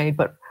be made,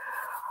 but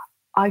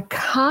I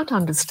can't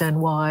understand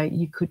why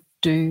you could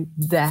do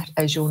that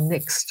as your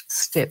next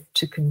step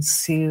to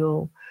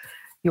conceal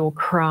your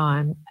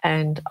crime.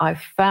 And I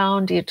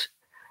found it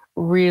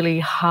really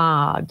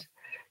hard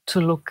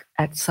to look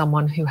at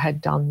someone who had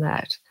done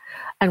that.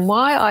 And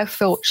why I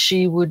felt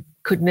she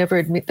could never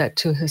admit that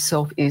to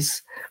herself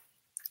is,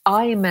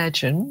 I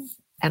imagine,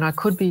 and I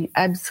could be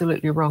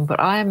absolutely wrong, but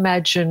I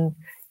imagine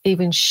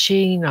even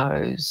she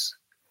knows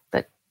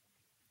that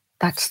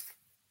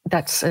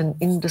that's an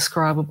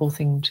indescribable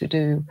thing to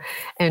do.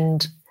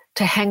 And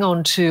to hang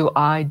on to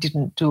I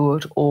didn't do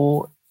it,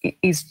 or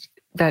is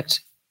that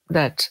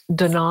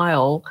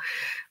denial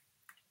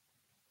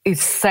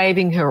is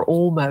saving her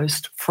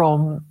almost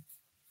from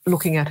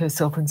looking at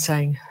herself and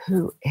saying,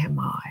 who am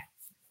I?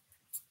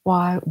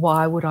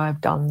 Why would I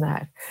have done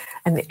that?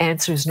 And the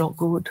answer is not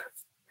good.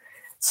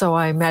 So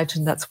I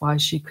imagine that's why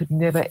she could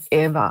never,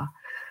 ever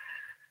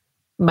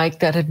make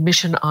that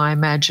admission, I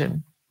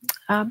imagine.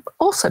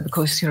 Also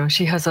because,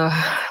 she has a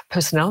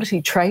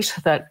personality trait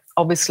that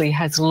obviously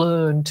has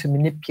learned to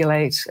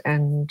manipulate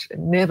and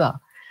never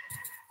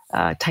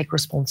take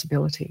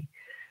responsibility.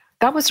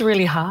 That was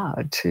really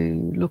hard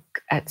to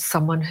look at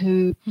someone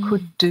who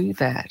could do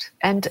that,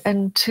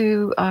 and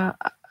to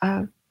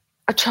a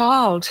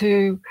child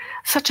who,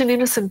 such an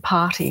innocent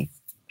party.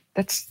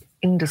 That's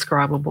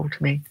indescribable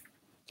to me.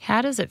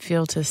 How does it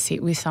feel to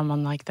sit with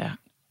someone like that?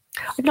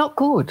 Not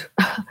good.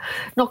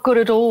 Not good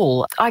at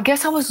all. I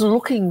guess I was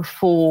looking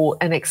for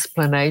an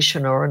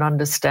explanation or an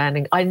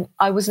understanding.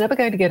 I was never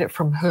going to get it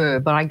from her,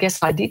 but I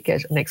guess I did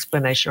get an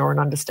explanation or an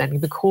understanding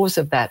because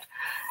of that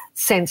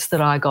sense that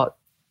I got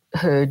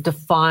her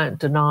defiant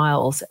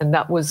denials, and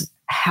that was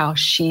how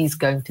she's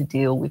going to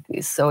deal with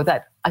this. So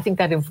that, I think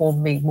that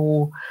informed me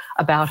more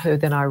about her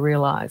than I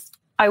realised.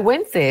 I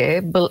went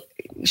there, but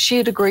she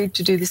had agreed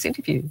to do this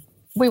interview.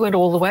 We went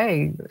all the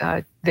way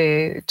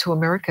there to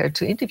America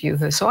to interview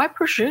her. So I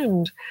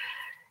presumed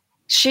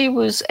she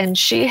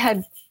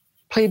had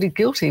pleaded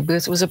guilty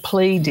because it was a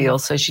plea deal,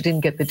 so she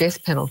didn't get the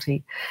death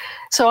penalty.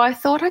 So I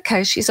thought,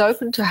 okay, she's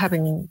open to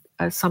having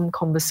some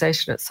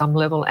conversation at some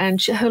level.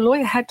 And her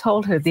lawyer had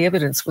told her the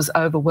evidence was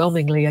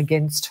overwhelmingly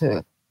against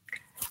her.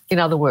 In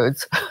other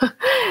words,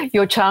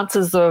 your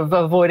chances of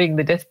avoiding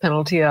the death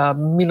penalty are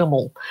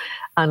minimal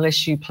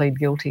unless you plead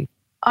guilty.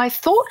 I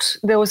thought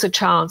there was a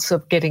chance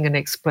of getting an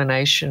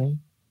explanation.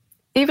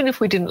 Even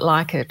if we didn't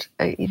like it,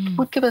 it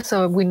would give us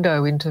a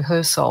window into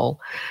her soul.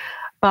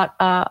 But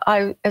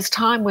as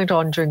time went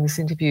on during this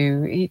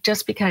interview, it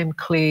just became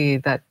clear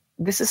that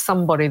this is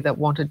somebody that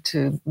wanted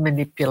to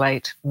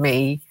manipulate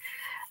me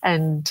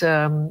and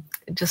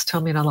just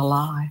tell me another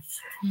lie.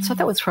 So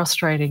that was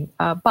frustrating,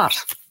 but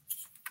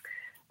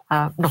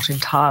not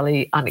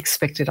entirely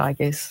unexpected, I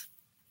guess.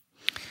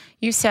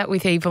 You sat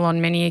with Evil on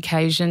many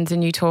occasions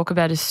and you talk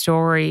about a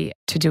story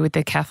to do with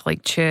the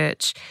Catholic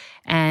Church,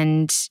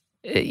 and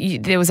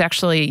there was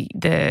actually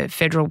the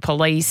federal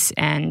police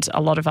and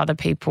a lot of other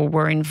people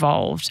were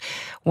involved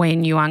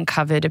when you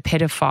uncovered a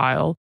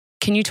pedophile.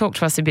 Can you talk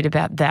to us a bit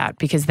about that?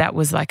 Because that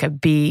was like a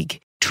big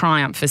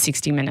triumph for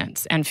 60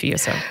 Minutes and for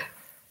yourself.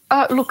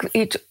 Look,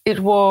 it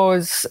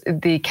was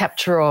the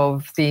capture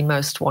of the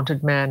most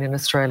wanted man in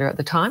Australia at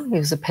the time. He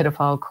was a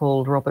pedophile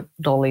called Robert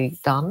Dolly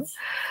Dunn.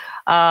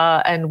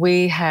 And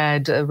we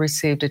had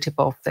received a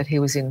tip-off that he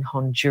was in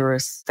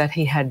Honduras, that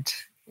he had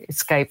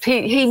escaped.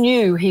 He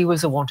knew he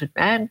was a wanted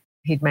man.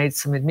 He'd made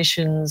some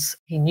admissions.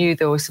 He knew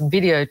there were some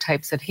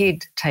videotapes that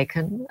he'd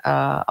taken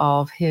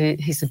of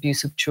his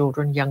abuse of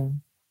children,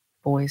 young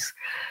boys.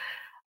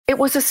 It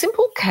was a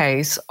simple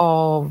case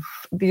of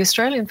the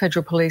Australian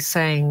Federal Police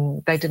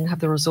saying they didn't have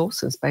the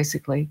resources,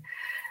 basically,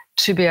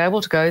 to be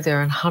able to go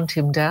there and hunt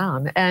him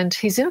down. And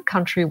he's in a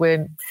country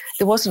where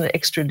there wasn't an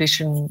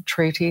extradition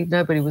treaty.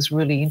 Nobody was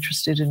really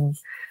interested in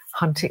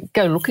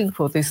go looking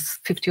for this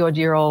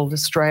 50-odd-year-old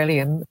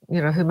Australian,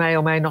 who may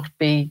or may not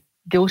be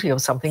guilty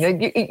of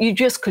something. You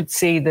just could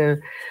see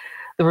the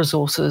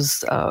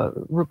resources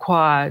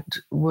required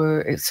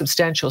were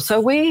substantial. So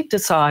we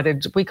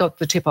got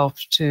the tip-off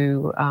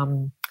to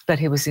that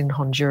he was in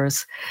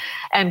Honduras,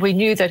 and we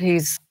knew that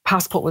his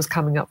passport was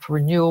coming up for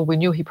renewal. We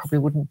knew he probably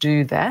wouldn't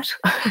do that,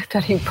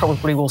 that he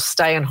probably will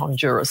stay in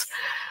Honduras.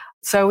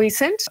 So we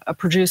sent a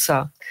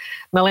producer,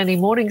 Melanie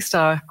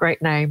Morningstar,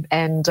 great name,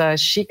 and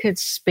she could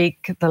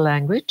speak the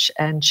language,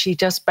 and she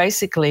just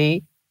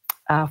basically,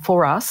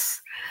 for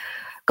us,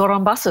 got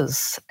on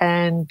buses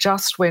and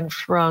just went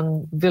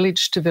from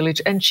village to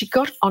village, and she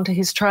got onto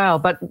his trail.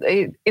 But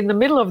in the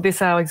middle of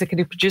this, our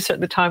executive producer at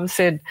the time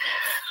said,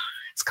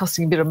 it's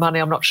costing a bit of money,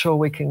 I'm not sure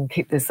we can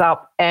keep this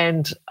up.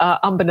 And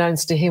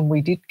unbeknownst to him,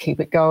 we did keep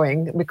it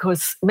going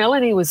because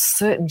Melanie was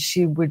certain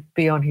she would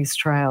be on his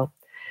trail.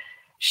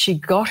 She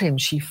got him,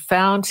 she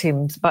found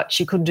him, but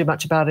she couldn't do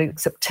much about it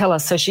except tell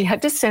us. So she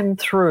had to send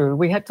through,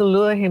 we had to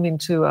lure him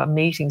into a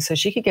meeting so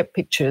she could get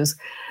pictures,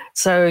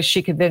 so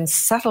she could then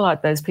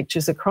satellite those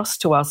pictures across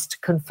to us to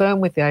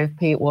confirm with the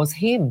AFP it was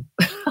him,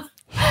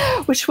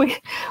 which we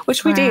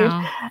did.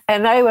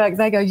 And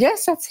they go,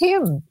 yes, that's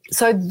him.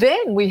 So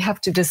then we have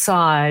to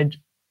decide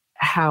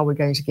how we're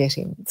going to get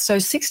him. So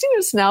 60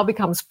 Minutes now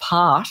becomes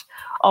part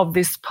of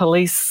this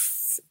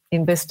police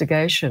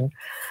investigation,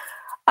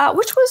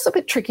 which was a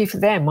bit tricky for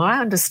them, I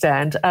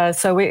understand.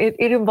 So it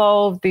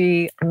involved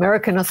the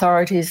American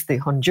authorities, the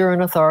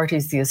Honduran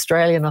authorities, the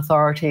Australian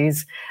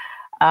authorities.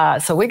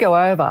 So we go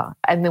over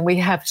and then we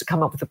have to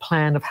come up with a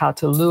plan of how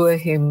to lure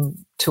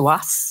him to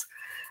us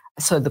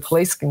so the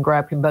police can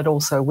grab him, but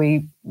also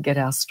we get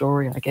our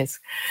story, I guess.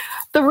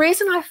 The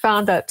reason I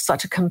found that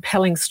such a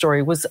compelling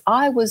story was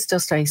I was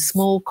just a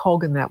small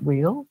cog in that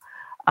wheel,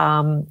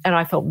 and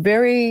I felt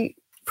very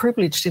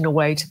privileged in a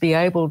way to be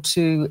able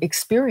to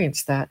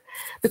experience that,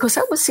 because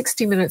that was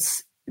 60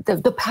 Minutes,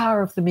 the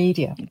power of the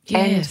media.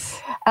 Yes.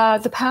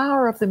 And the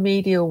power of the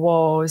media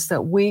was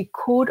that we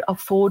could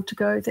afford to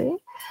go there.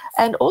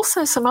 And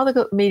also some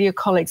other media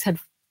colleagues had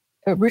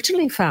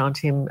originally found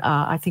him,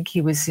 I think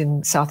he was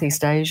in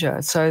Southeast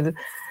Asia. So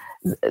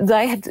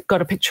they had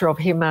got a picture of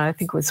him, I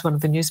think it was one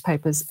of the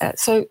newspapers.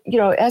 So,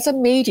 as a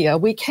media,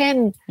 we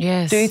can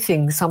do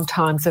things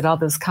sometimes that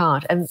others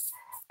can't.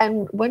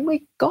 And when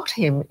we got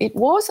him, it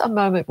was a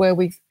moment where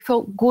we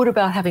felt good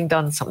about having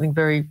done something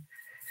very,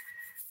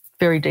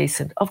 very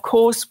decent. Of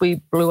course, we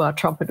blew our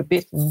trumpet a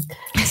bit and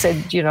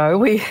said,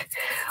 we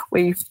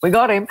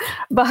got him.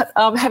 But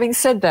having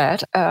said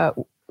that,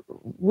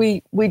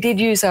 we did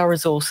use our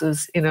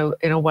resources in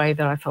a way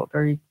that I felt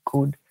very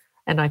good.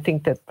 And I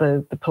think that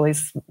the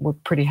police were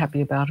pretty happy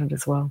about it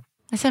as well.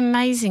 It's an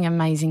amazing,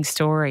 amazing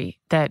story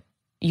that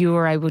you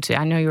were able to,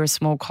 I know you're a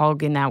small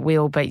cog in that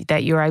wheel, but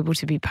that you're able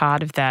to be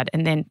part of that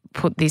and then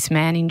put this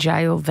man in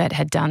jail that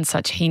had done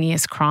such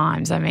heinous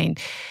crimes. I mean,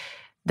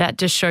 that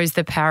just shows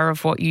the power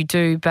of what you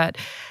do. But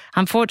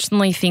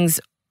unfortunately, things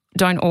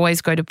don't always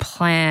go to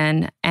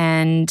plan.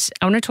 And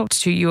I want to talk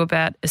to you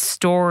about a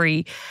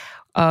story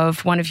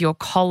of one of your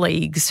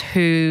colleagues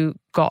who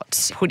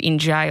got put in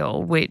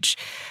jail, which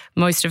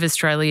most of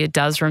Australia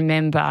does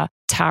remember,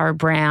 Tara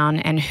Brown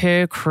and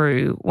her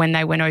crew, when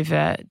they went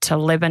over to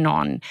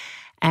Lebanon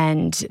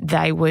and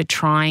they were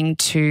trying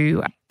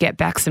to get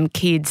back some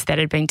kids that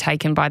had been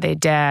taken by their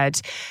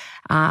dad,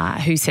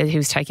 who said he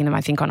was taking them,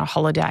 I think, on a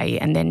holiday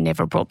and then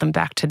never brought them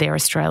back to their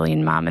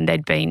Australian mum, and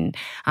they'd been,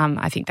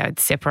 I think they'd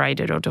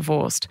separated or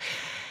divorced.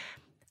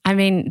 I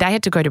mean, they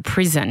had to go to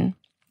prison.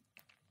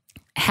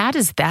 How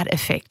does that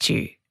affect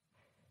you?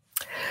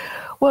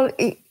 Well,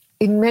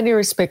 in many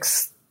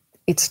respects,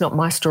 it's not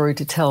my story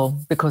to tell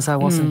because I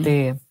wasn't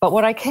there. But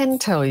what I can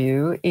tell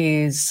you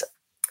is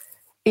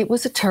it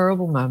was a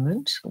terrible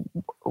moment.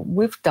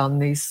 I've done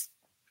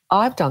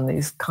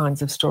these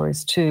kinds of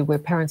stories too, where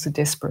parents are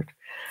desperate.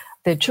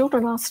 Their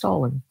children are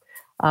stolen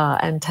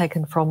and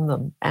taken from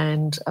them.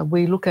 And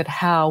we look at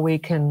how we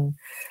can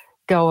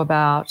go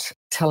about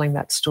telling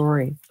that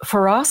story.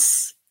 For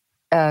us,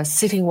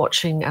 sitting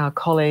watching our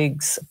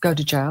colleagues go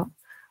to jail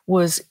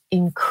was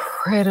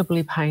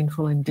incredibly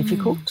painful and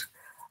difficult.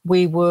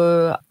 We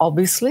were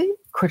obviously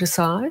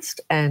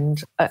criticised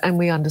and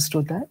we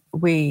understood that.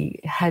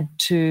 We had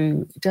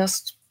to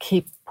just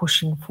keep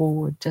pushing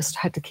forward, just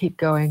had to keep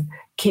going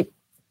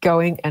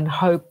and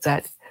hope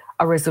that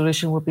a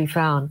resolution would be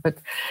found. But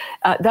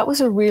that was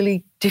a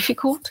really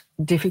difficult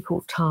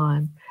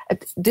time,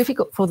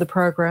 difficult for the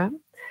program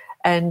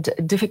and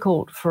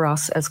difficult for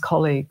us as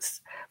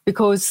colleagues,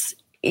 because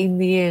in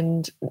the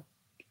end,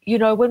 you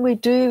know, when we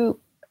do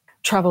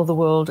travel the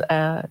world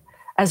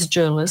as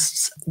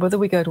journalists, whether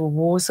we go to a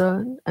war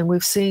zone, and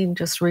we've seen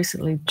just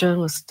recently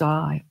journalists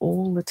die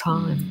all the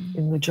time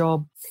in the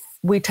job.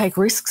 We take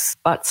risks,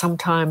 but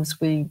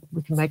sometimes we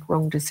can make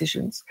wrong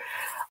decisions.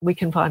 We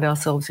can find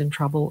ourselves in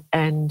trouble.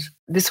 And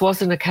this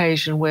was an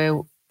occasion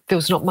where there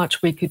was not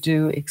much we could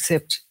do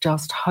except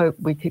just hope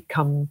we could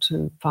come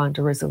to find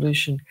a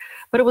resolution.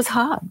 But it was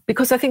hard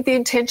because I think the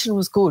intention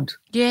was good.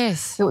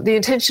 Yes. The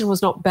intention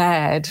was not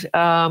bad.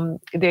 The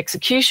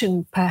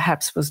execution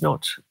perhaps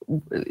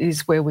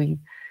is where we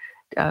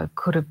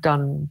could have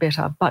done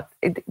better. But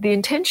the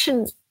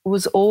intention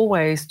was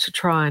always to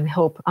try and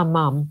help a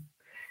mum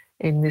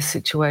in this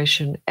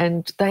situation.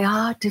 And they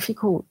are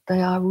difficult.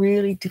 They are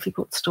really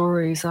difficult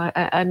stories.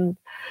 And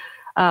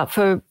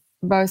for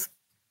both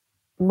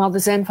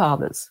mothers and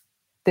fathers,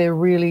 they're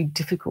really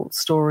difficult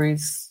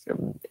stories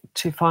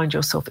to find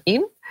yourself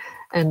in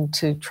and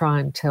to try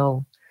and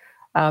tell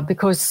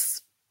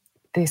because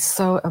they're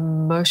so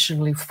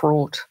emotionally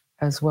fraught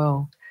as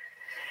well.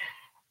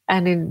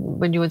 And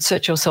when you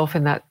insert yourself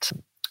in that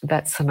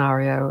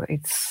scenario,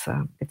 it's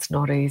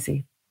not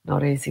easy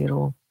at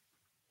all.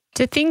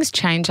 Do things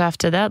change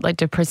after that? Like,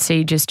 do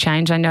procedures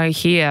change? I know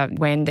here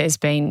when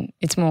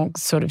it's more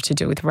sort of to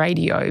do with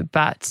radio,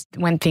 but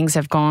when things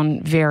have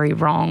gone very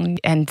wrong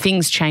and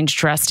things change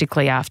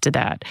drastically after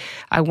that,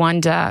 I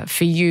wonder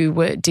for you,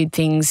 did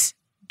things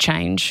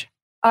change?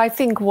 I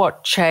think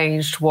what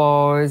changed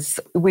was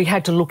we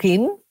had to look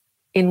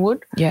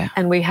inward. Yeah.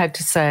 And we had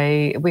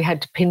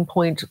to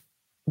pinpoint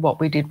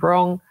what we did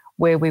wrong,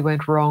 where we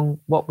went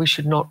wrong, what we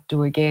should not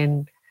do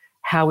again,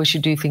 how we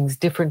should do things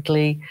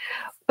differently.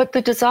 But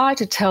the desire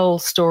to tell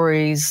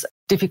stories,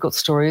 difficult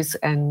stories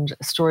and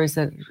stories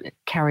that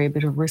carry a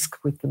bit of risk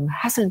with them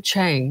hasn't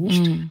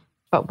changed.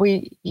 But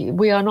we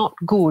are not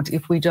good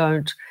if we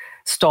don't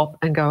stop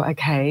and go,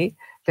 okay,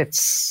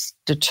 let's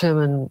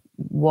determine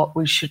what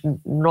we should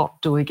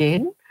not do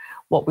again,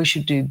 what we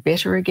should do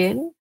better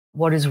again,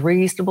 what is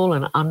reasonable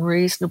and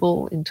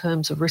unreasonable in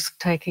terms of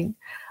risk-taking.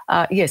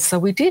 Yes, so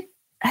we did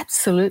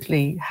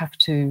absolutely have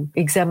to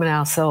examine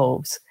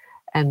ourselves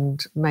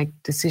and make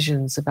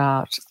decisions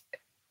about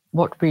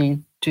what we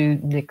do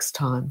next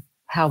time,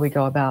 how we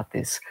go about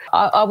this.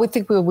 I would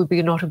think we would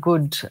be not a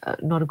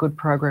good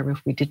program if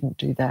we didn't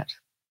do that.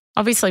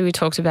 Obviously, we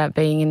talked about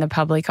being in the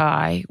public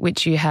eye,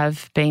 which you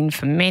have been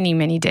for many,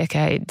 many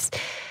decades.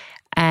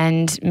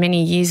 And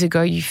many years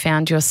ago, you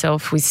found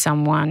yourself with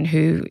someone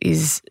who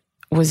is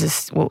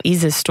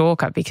a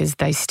stalker because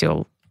they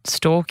still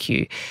stalk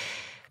you.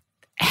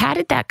 How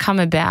did that come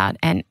about,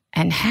 and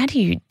how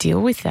do you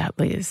deal with that,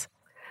 Liz?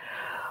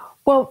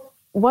 Well,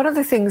 one of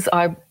the things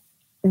I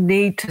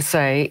need to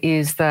say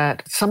is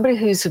that somebody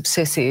who's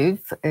obsessive,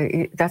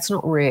 that's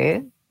not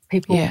rare.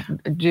 People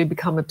do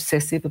become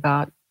obsessive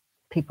about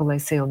people they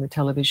see on the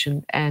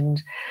television,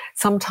 and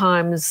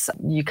sometimes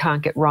you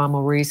can't get rhyme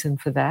or reason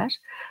for that.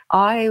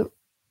 I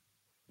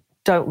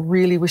don't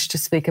really wish to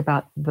speak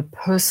about the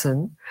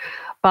person,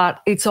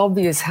 but it's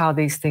obvious how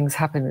these things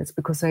happen. It's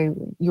because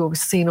you're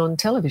seen on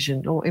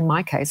television, or in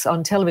my case,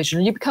 on television,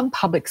 and you become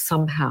public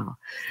somehow.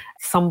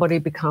 Somebody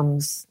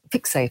becomes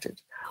fixated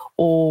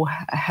or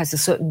has a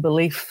certain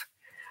belief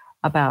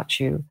about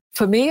you.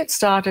 For me, it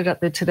started at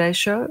the Today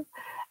Show,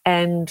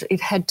 and it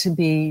had to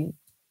be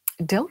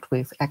dealt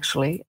with,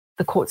 actually.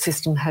 The court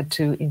system had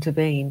to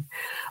intervene.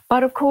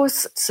 But, of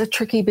course, it's a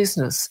tricky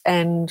business,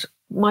 and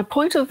my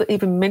point of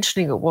even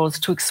mentioning it was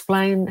to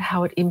explain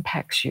how it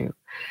impacts you.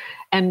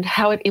 And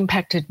how it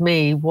impacted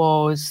me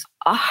was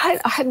I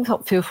hadn't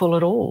felt fearful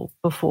at all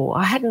before.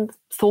 I hadn't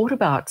thought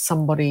about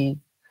somebody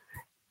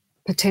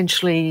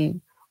potentially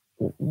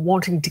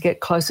wanting to get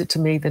closer to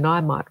me than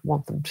I might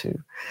want them to.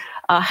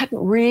 I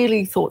hadn't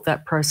really thought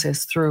that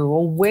process through,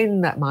 or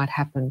when that might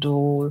happen,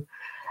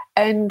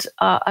 and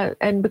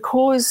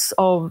because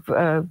of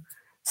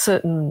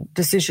certain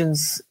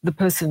decisions the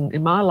person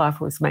in my life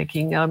was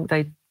making,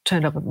 they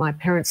turned up at my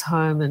parents'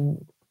 home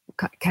and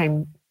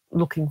came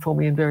looking for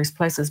me in various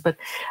places. But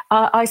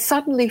I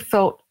suddenly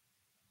felt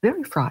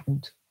very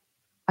frightened.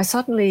 I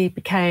suddenly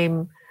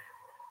became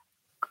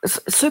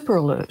super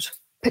alert,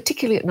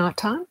 particularly at night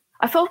time.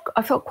 I felt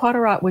quite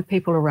all right with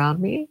people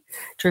around me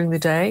during the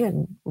day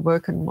and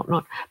work and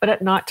whatnot. But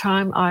at night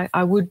time,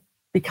 I would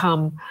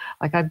become,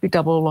 like, I'd be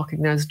double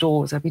locking those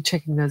doors. I'd be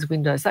checking those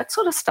windows, that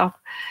sort of stuff.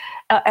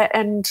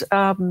 And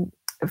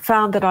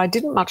found that I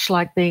didn't much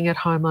like being at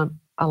home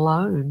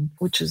alone,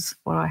 which is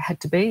what I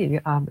had to be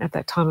at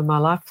that time in my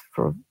life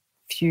for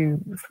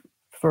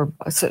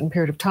a certain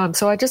period of time.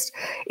 So it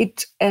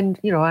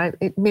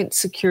meant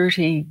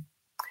security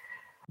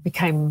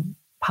became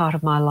part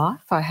of my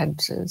life. I had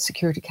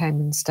security came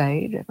and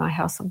stayed at my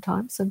house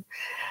sometimes, and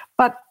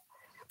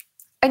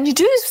you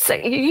do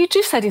say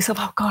to yourself,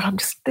 "Oh God,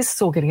 this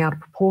is all getting out of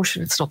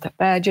proportion. It's not that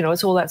bad."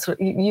 It's all that sort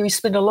of. You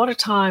spend a lot of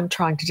time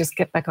trying to just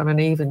get back on an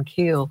even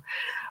keel,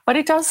 but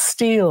it does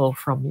steal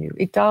from you.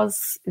 It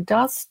does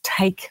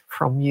take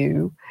from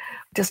you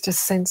just a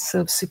sense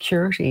of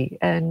security,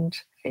 and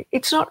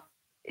it's not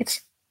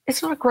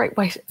a great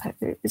way.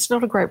 It's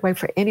not a great way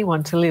for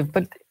anyone to live,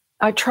 but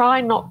I try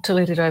not to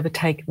let it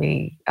overtake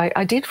me.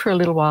 I did for a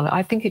little while.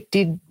 I think it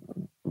did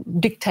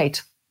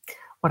dictate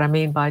what I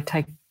mean by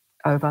take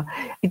over.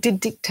 It did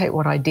dictate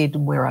what I did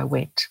and where I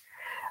went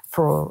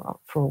for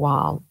a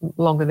while,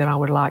 longer than I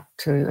would like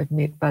to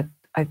admit. But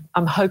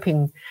I'm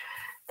hoping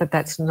that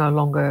that's no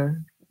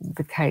longer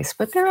the case.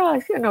 But there are,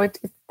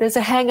 there's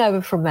a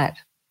hangover from that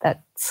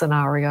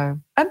scenario,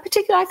 and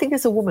particularly I think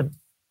as a woman,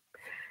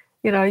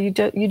 you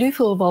do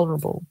feel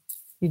vulnerable.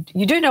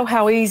 You do know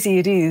how easy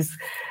it is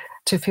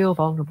to feel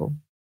vulnerable.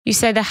 You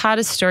say the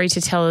hardest story to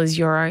tell is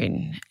your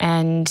own,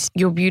 and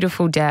your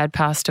beautiful dad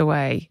passed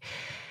away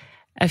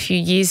a few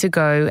years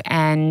ago,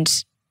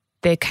 and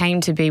there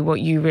came to be what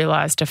you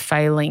realised a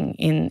failing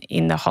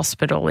in the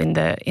hospital, in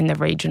the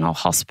regional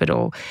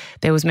hospital.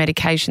 There was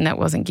medication that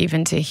wasn't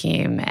given to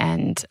him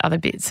and other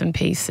bits and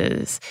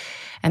pieces.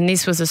 And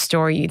this was a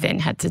story you then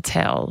had to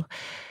tell.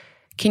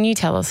 Can you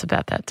tell us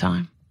about that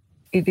time?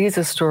 It is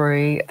a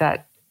story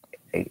that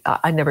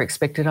I never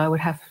expected I would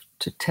have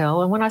to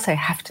tell. And when I say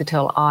have to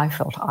tell, I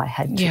felt I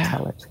had to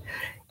tell it.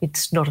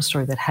 It's not a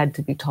story that had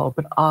to be told,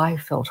 but I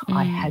felt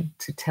I had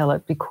to tell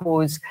it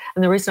because,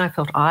 and the reason I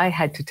felt I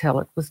had to tell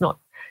it was not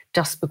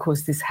just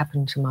because this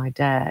happened to my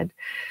dad.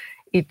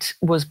 It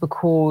was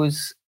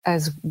because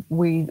as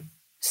we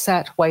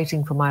sat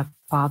waiting for my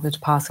father to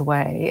pass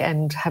away,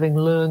 and having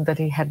learned that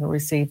he hadn't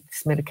received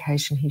this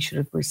medication he should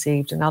have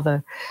received, and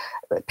other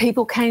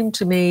people came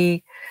to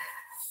me,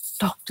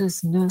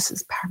 doctors,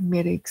 nurses,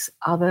 paramedics,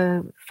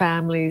 other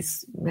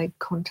families made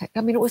contact.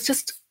 I mean, it was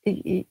just,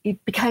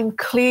 it became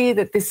clear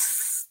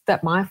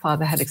that my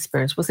father had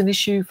experienced was an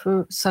issue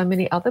for so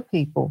many other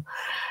people.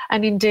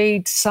 And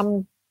indeed,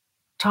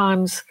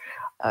 sometimes,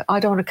 I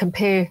don't want to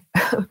compare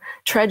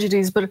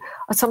tragedies, but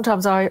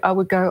sometimes I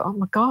would go, oh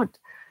my God,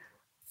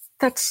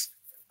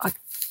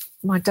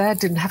 my dad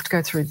didn't have to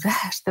go through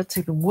that. That's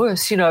even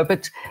worse,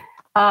 But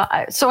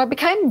so I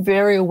became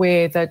very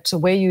aware that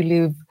where you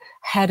live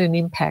had an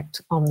impact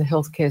on the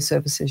healthcare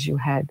services you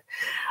had.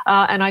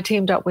 And I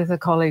teamed up with a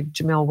colleague,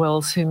 Jamelle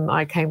Wells, whom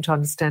I came to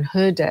understand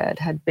her dad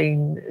had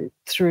been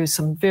through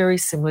some very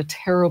similar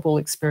terrible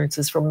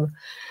experiences from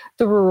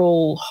the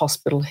rural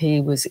hospital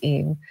he was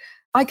in.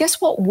 I guess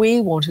what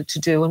we wanted to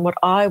do and what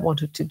I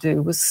wanted to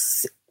do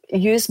was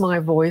use my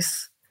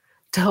voice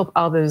to help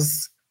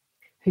others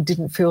who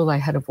didn't feel they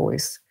had a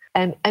voice,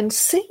 and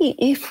see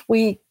if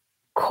we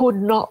could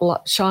not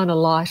shine a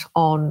light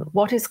on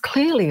what is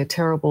clearly a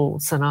terrible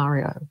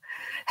scenario.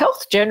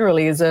 Health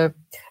facilities,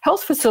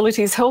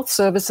 health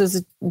services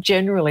are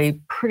generally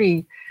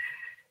pretty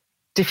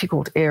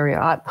difficult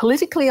area.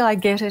 Politically, I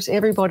get it.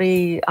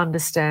 Everybody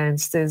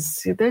understands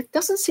there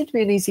doesn't seem to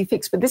be an easy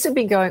fix, but this has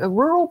been going,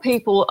 rural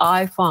people,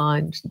 I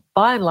find,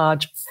 by and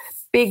large,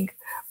 big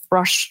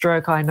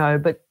brushstroke, I know,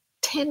 but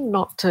tend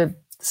not to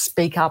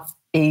speak up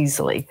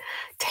easily,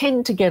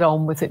 tend to get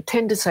on with it,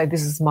 tend to say,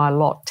 this is my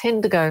lot,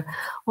 tend to go,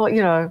 well,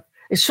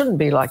 it shouldn't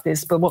be like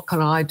this, but what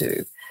can I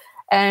do?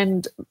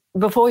 And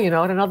before you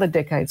know it, another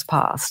decade's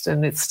passed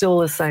and it's still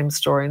the same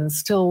story and it's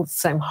still the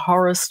same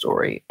horror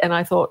story. And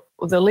I thought,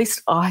 well, the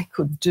least I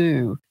could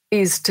do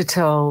is to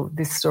tell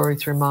this story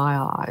through my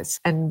eyes.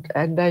 And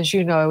as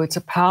you know, it's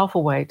a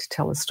powerful way to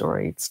tell a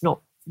story. It's not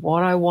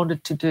what I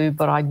wanted to do,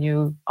 but I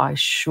knew I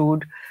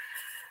should,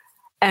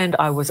 and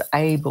I was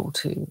able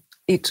to.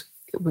 It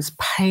was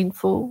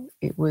painful.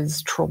 It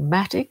was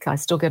traumatic. I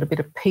still get a bit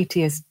of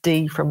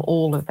PTSD from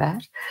all of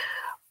that.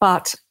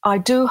 But I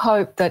do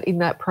hope that in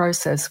that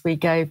process we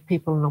gave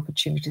people an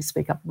opportunity to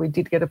speak up. We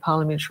did get a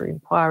parliamentary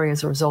inquiry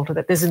as a result of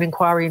that. There's an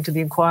inquiry into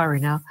the inquiry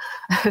now.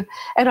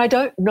 And I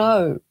don't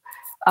know.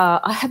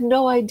 I have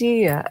no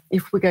idea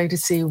if we're going to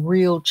see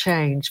real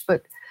change,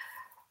 but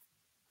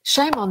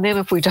shame on them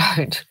if we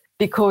don't.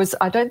 because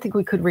I don't think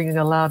we could ring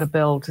a louder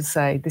bell to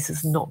say this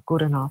is not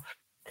good enough.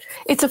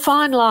 It's a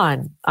fine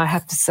line, I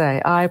have to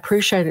say. I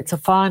appreciate it's a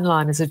fine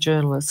line as a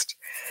journalist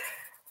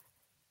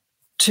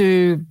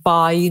to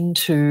buy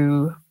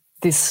into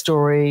this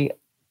story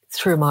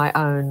through my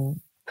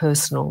own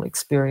personal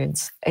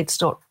experience.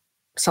 It's not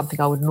something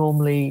I would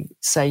normally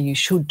say you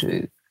should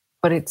do,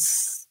 but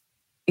it's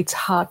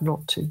hard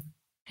not to.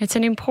 It's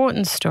an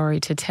important story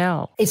to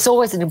tell. It's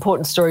always an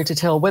important story to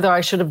tell. Whether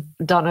I should have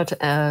done it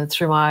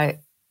through my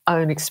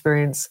own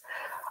experience,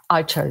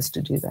 I chose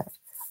to do that.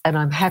 And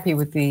I'm happy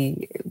with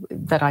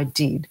that I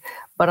did.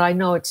 But I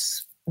know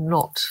it's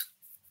not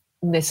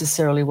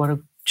necessarily what a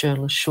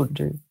journalist should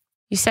do.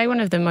 You say one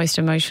of the most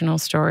emotional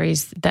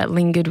stories that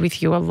lingered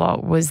with you a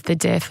lot was the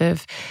death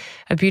of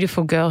a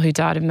beautiful girl who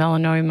died of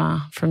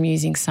melanoma from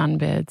using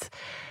sunbeds.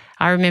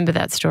 I remember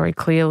that story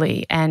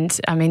clearly, and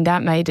I mean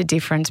that made a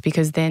difference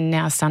because then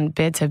now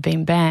sunbeds have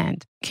been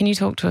banned. Can you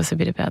talk to us a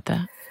bit about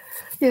that?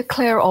 Yeah,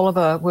 Claire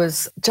Oliver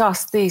was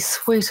just the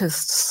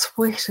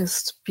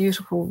sweetest,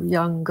 beautiful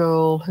young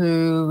girl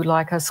who,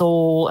 like us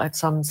all at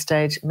some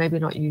stage, maybe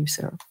not you,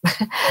 Sarah,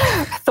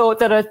 thought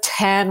that a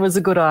tan was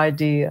a good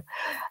idea.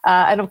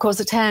 And of course,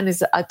 a tan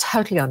is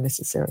totally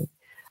unnecessary.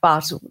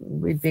 But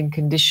we'd been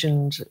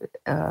conditioned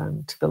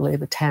to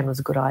believe a tan was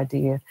a good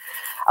idea.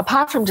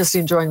 Apart from just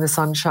enjoying the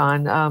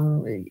sunshine,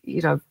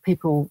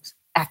 people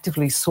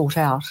actively sought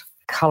out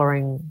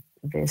colouring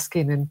their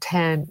skin, and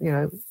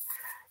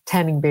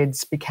tanning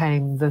beds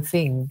became the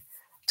thing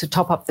to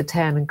top up the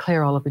tan, and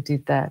Claire Oliver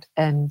did that.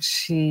 And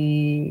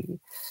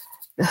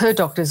her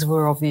doctors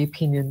were of the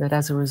opinion that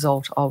as a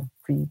result of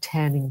the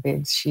tanning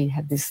beds, she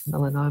had this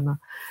melanoma,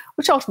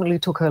 which ultimately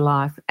took her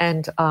life.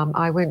 And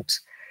I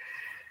went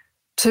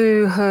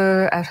to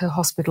her at her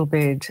hospital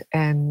bed,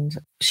 and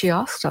she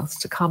asked us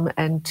to come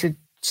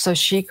so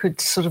she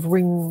could sort of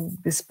ring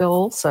this bell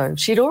also.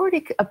 She'd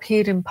already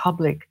appeared in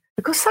public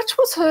because such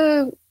was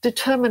her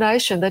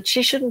determination that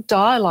she shouldn't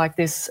die like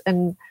this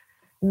and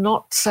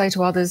not say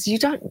to others, you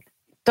don't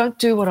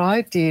do what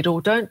I did,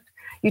 or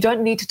you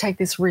don't need to take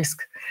this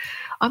risk.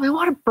 I mean,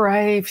 what a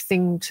brave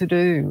thing to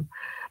do.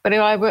 But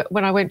anyway,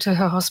 when I went to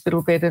her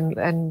hospital bed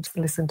and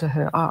listened to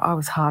her, I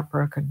was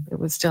heartbroken. It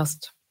was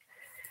just...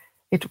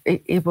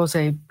 It was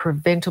a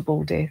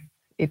preventable death.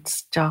 It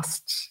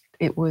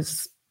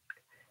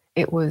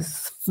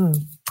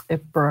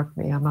broke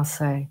me, I must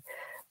say,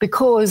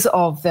 because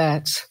of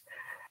that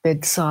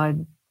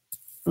bedside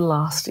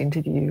last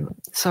interview,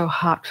 so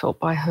heartfelt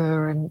by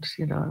her, and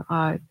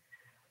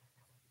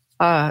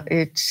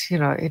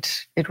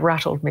it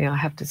rattled me, I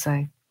have to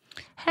say.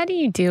 How do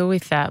you deal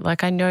with that?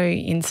 Like, I know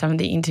in some of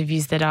the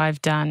interviews that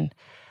I've done,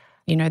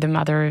 the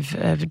mother of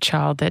a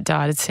child that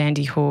died at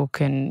Sandy Hook,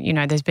 and,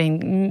 there's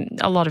been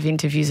a lot of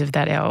interviews of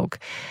that ilk,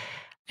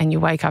 and you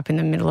wake up in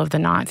the middle of the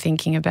night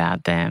thinking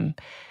about them.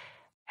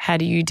 How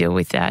do you deal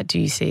with that? Do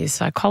you see a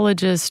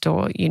psychologist,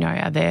 or,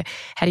 how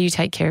do you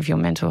take care of your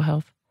mental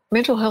health?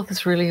 Mental health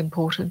is really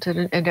important,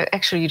 and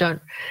actually you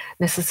don't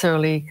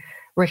necessarily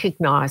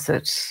recognise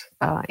it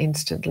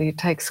instantly. It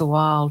takes a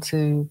while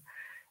to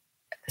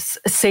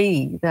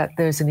see that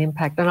there's an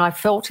impact. And I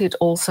felt it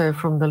also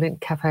from the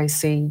Lint Cafe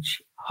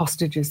siege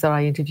hostages that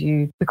I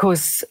interviewed,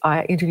 because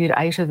I interviewed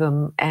 8 of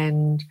them,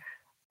 and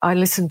I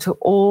listened to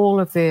all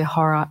of their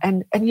horror,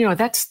 and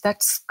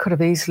that's could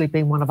have easily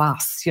been one of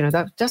us.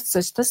 That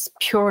just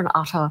pure and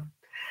utter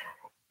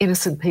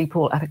innocent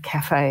people at a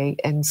cafe,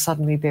 and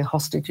suddenly they're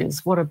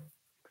hostages. What a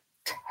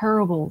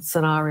terrible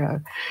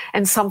scenario.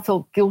 And some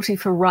felt guilty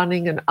for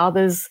running, and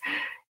others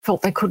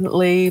felt they couldn't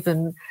leave,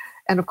 and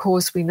of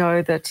course we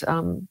know that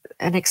an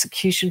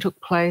execution took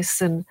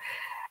place, and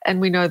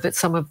we know that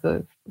some of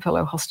the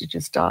fellow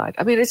hostages died.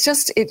 I mean,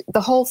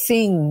 the whole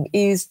thing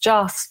is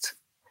just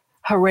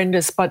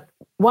horrendous. But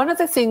one of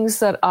the things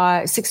that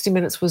 60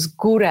 Minutes was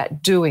good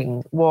at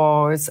doing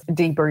was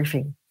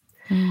debriefing.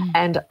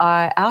 And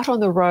out on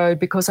the road,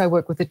 because I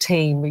work with a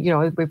team,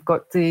 we've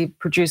got the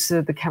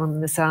producer, the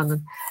cameraman, the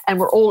sound, and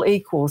we're all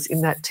equals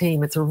in that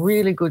team. It's a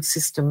really good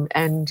system.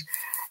 And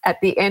at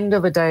the end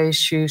of a day's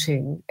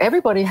shooting,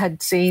 everybody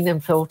had seen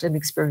and felt and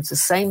experienced the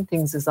same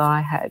things as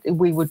I had.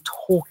 We would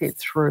talk it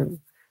through.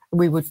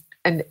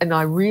 And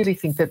I really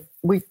think that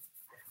we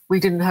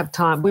didn't have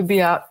time. We'd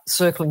be out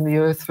circling the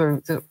earth for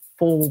 4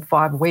 or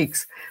 5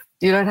 weeks.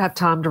 You don't have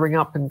time to ring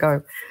up and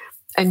go.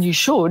 And you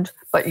should,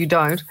 but you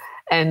don't.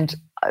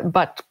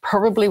 But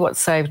probably what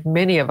saved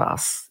many of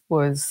us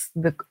was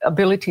the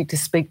ability to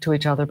speak to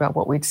each other about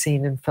what we'd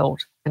seen and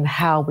felt and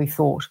how we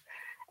thought,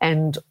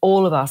 and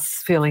all of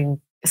us feeling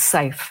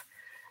safe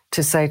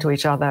to say to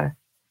each other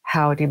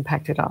how it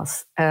impacted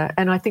us.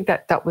 And I think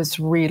that was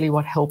really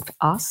what helped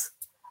us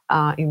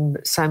in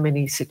so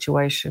many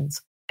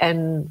situations.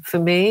 And for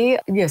me,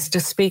 yes,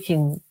 just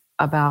speaking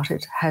about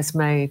it has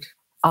made,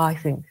 I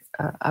think,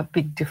 a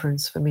big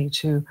difference for me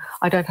too.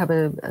 I don't have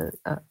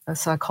a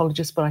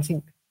psychologist, but I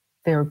think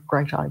they're a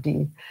great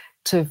idea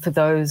for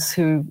those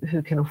who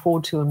can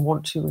afford to and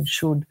want to and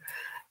should.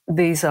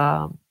 This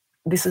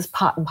is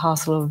part and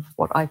parcel of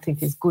what I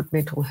think is good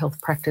mental health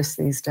practice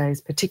these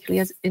days, particularly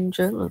as in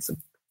journalism.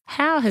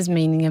 How has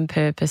meaning and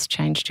purpose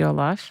changed your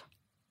life?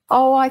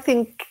 Oh, I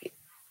think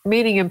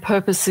meaning and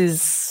purpose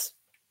is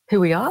who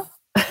we are.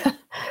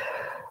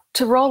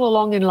 To roll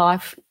along in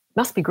life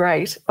must be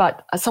great,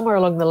 but somewhere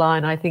along the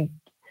line, I think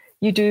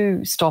you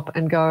do stop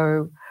and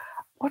go,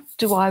 what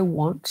do I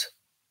want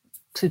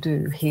to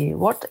do here?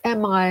 What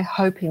am I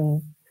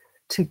hoping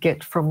to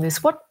get from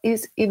this? What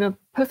is, in a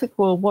perfect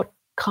world, what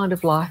kind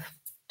of life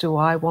do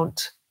I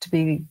want to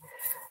be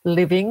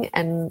living,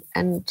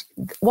 and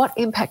what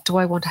impact do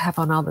I want to have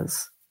on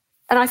others?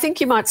 And I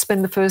think you might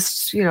spend the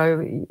first,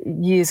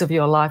 years of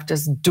your life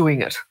just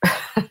doing it,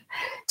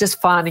 just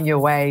finding your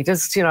way,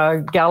 just,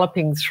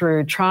 galloping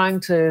through,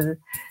 trying to,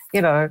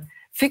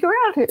 figure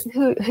out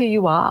who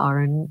you are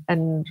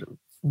and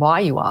why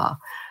you are.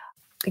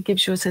 It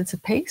gives you a sense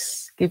of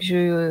peace, gives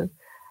you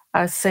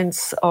a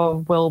sense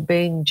of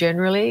well-being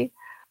generally.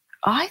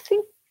 I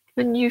think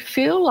when you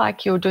feel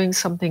like you're doing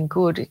something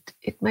good,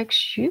 it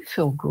makes you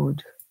feel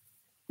good.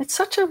 It's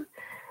such a,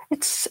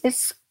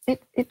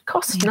 it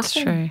costs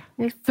nothing.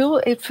 True.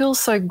 It feels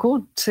so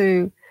good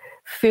to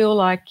feel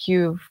like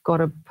you've got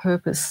a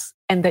purpose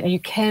and that you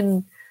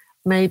can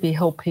maybe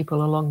help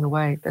people along the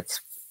way. That's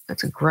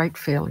a great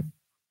feeling.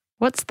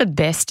 What's the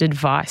best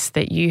advice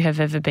that you have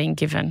ever been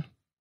given?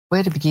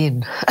 Where to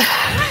begin?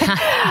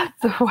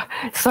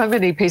 So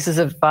many pieces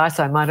of advice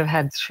I might have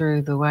had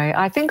through the way.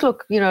 I think,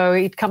 look,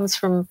 it comes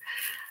from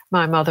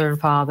my mother and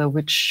father,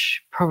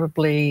 which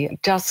probably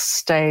just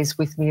stays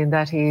with me, and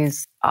that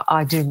is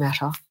I do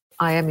matter.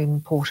 I am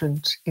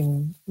important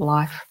in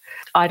life.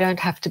 I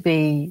don't have to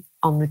be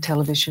on the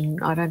television.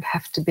 I don't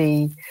have to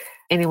be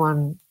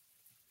anyone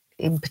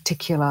in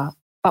particular,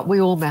 but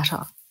we all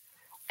matter.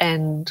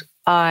 And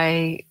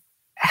I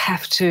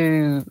have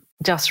to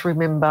just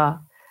remember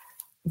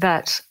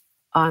that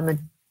I'm a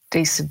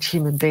decent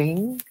human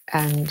being,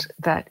 and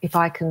that if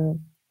I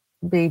can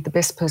be the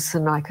best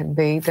person I can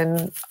be,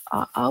 then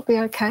I'll be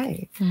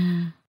okay.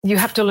 Mm. You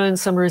have to learn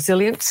some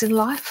resilience in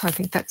life. I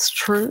think that's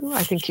true.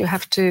 I think you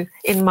have to,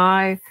 in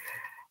my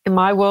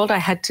world, I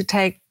had to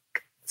take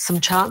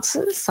some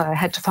chances. I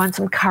had to find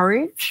some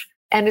courage,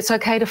 and it's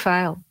okay to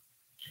fail.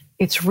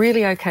 It's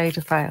really okay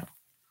to fail.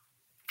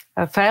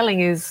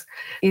 Failing is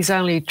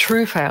only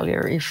true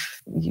failure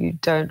if you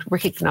don't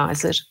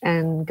recognise it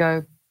and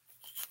go,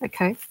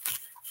 okay,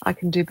 I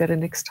can do better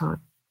next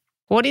time.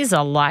 What is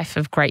a life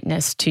of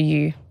greatness to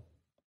you?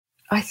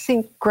 I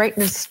think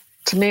greatness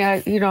to me,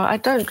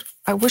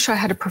 I wish I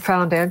had a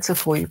profound answer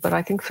for you, but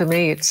I think for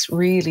me it's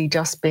really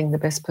just being the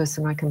best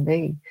person I can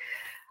be.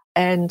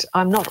 And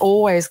I'm not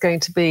always going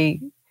to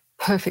be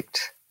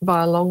perfect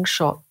by a long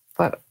shot,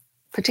 but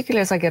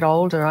particularly as I get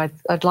older,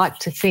 I'd like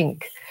to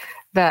think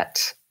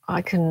that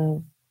I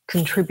can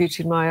contribute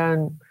in my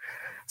own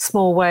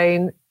small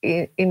way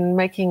in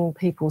making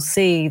people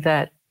see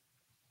that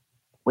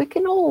we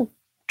can all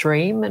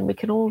dream and we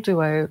can all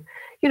do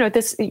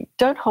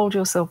don't hold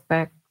yourself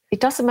back. It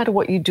doesn't matter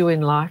what you do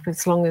in life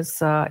as long as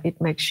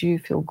it makes you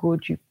feel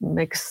good,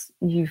 makes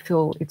you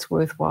feel it's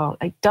worthwhile.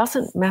 It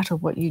doesn't matter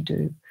what you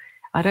do.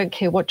 I don't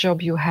care what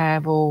job you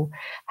have or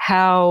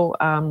how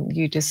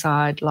you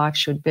decide life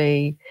should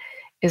be,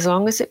 as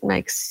long as it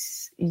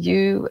makes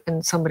you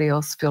and somebody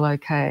else feel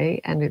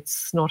okay and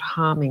it's not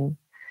harming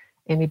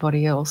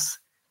anybody else.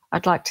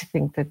 I'd like to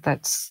think that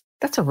that's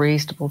a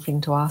reasonable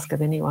thing to ask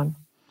of anyone.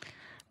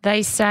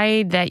 They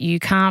say that you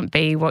can't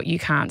be what you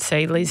can't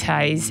see, Liz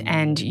Hayes,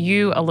 and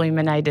you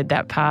illuminated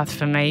that path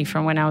for me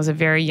from when I was a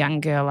very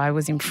young girl. I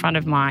was in front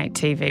of my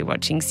TV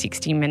watching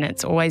 60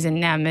 Minutes, always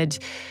enamoured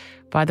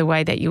by the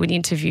way that you would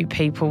interview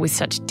people with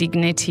such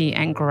dignity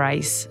and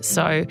grace.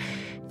 So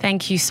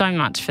thank you so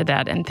much for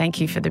that, and thank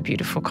you for the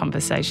beautiful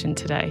conversation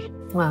today.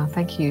 Well,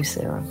 thank you,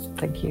 Sarah.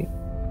 Thank you.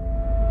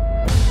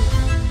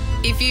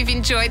 If you've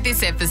enjoyed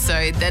this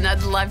episode, then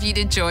I'd love you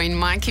to join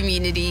my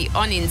community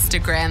on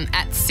Instagram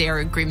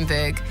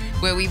 @SarahGrimberg,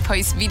 where we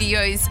post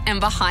videos and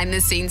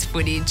behind-the-scenes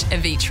footage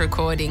of each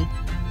recording.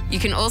 You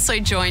can also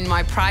join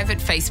my private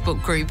Facebook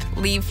group,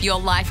 Live Your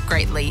Life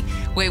Greatly,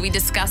 where we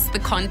discuss the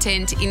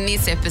content in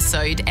this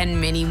episode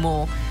and many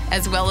more,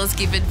 as well as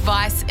give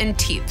advice and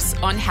tips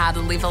on how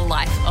to live a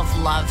life of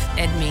love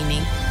and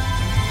meaning.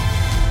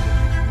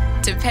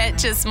 To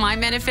purchase my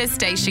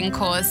manifestation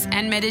course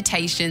and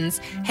meditations,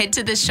 head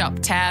to the shop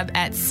tab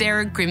at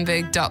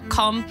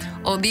sarahgrimberg.com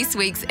or this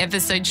week's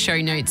episode show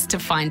notes to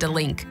find a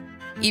link.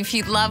 If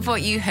you love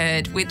what you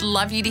heard, we'd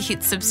love you to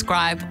hit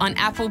subscribe on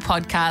Apple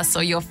Podcasts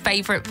or your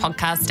favourite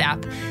podcast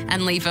app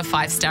and leave a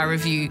 5-star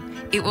review.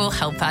 It will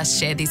help us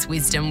share this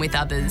wisdom with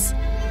others.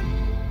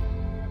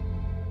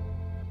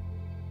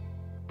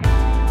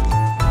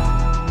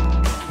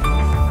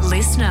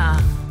 Listener.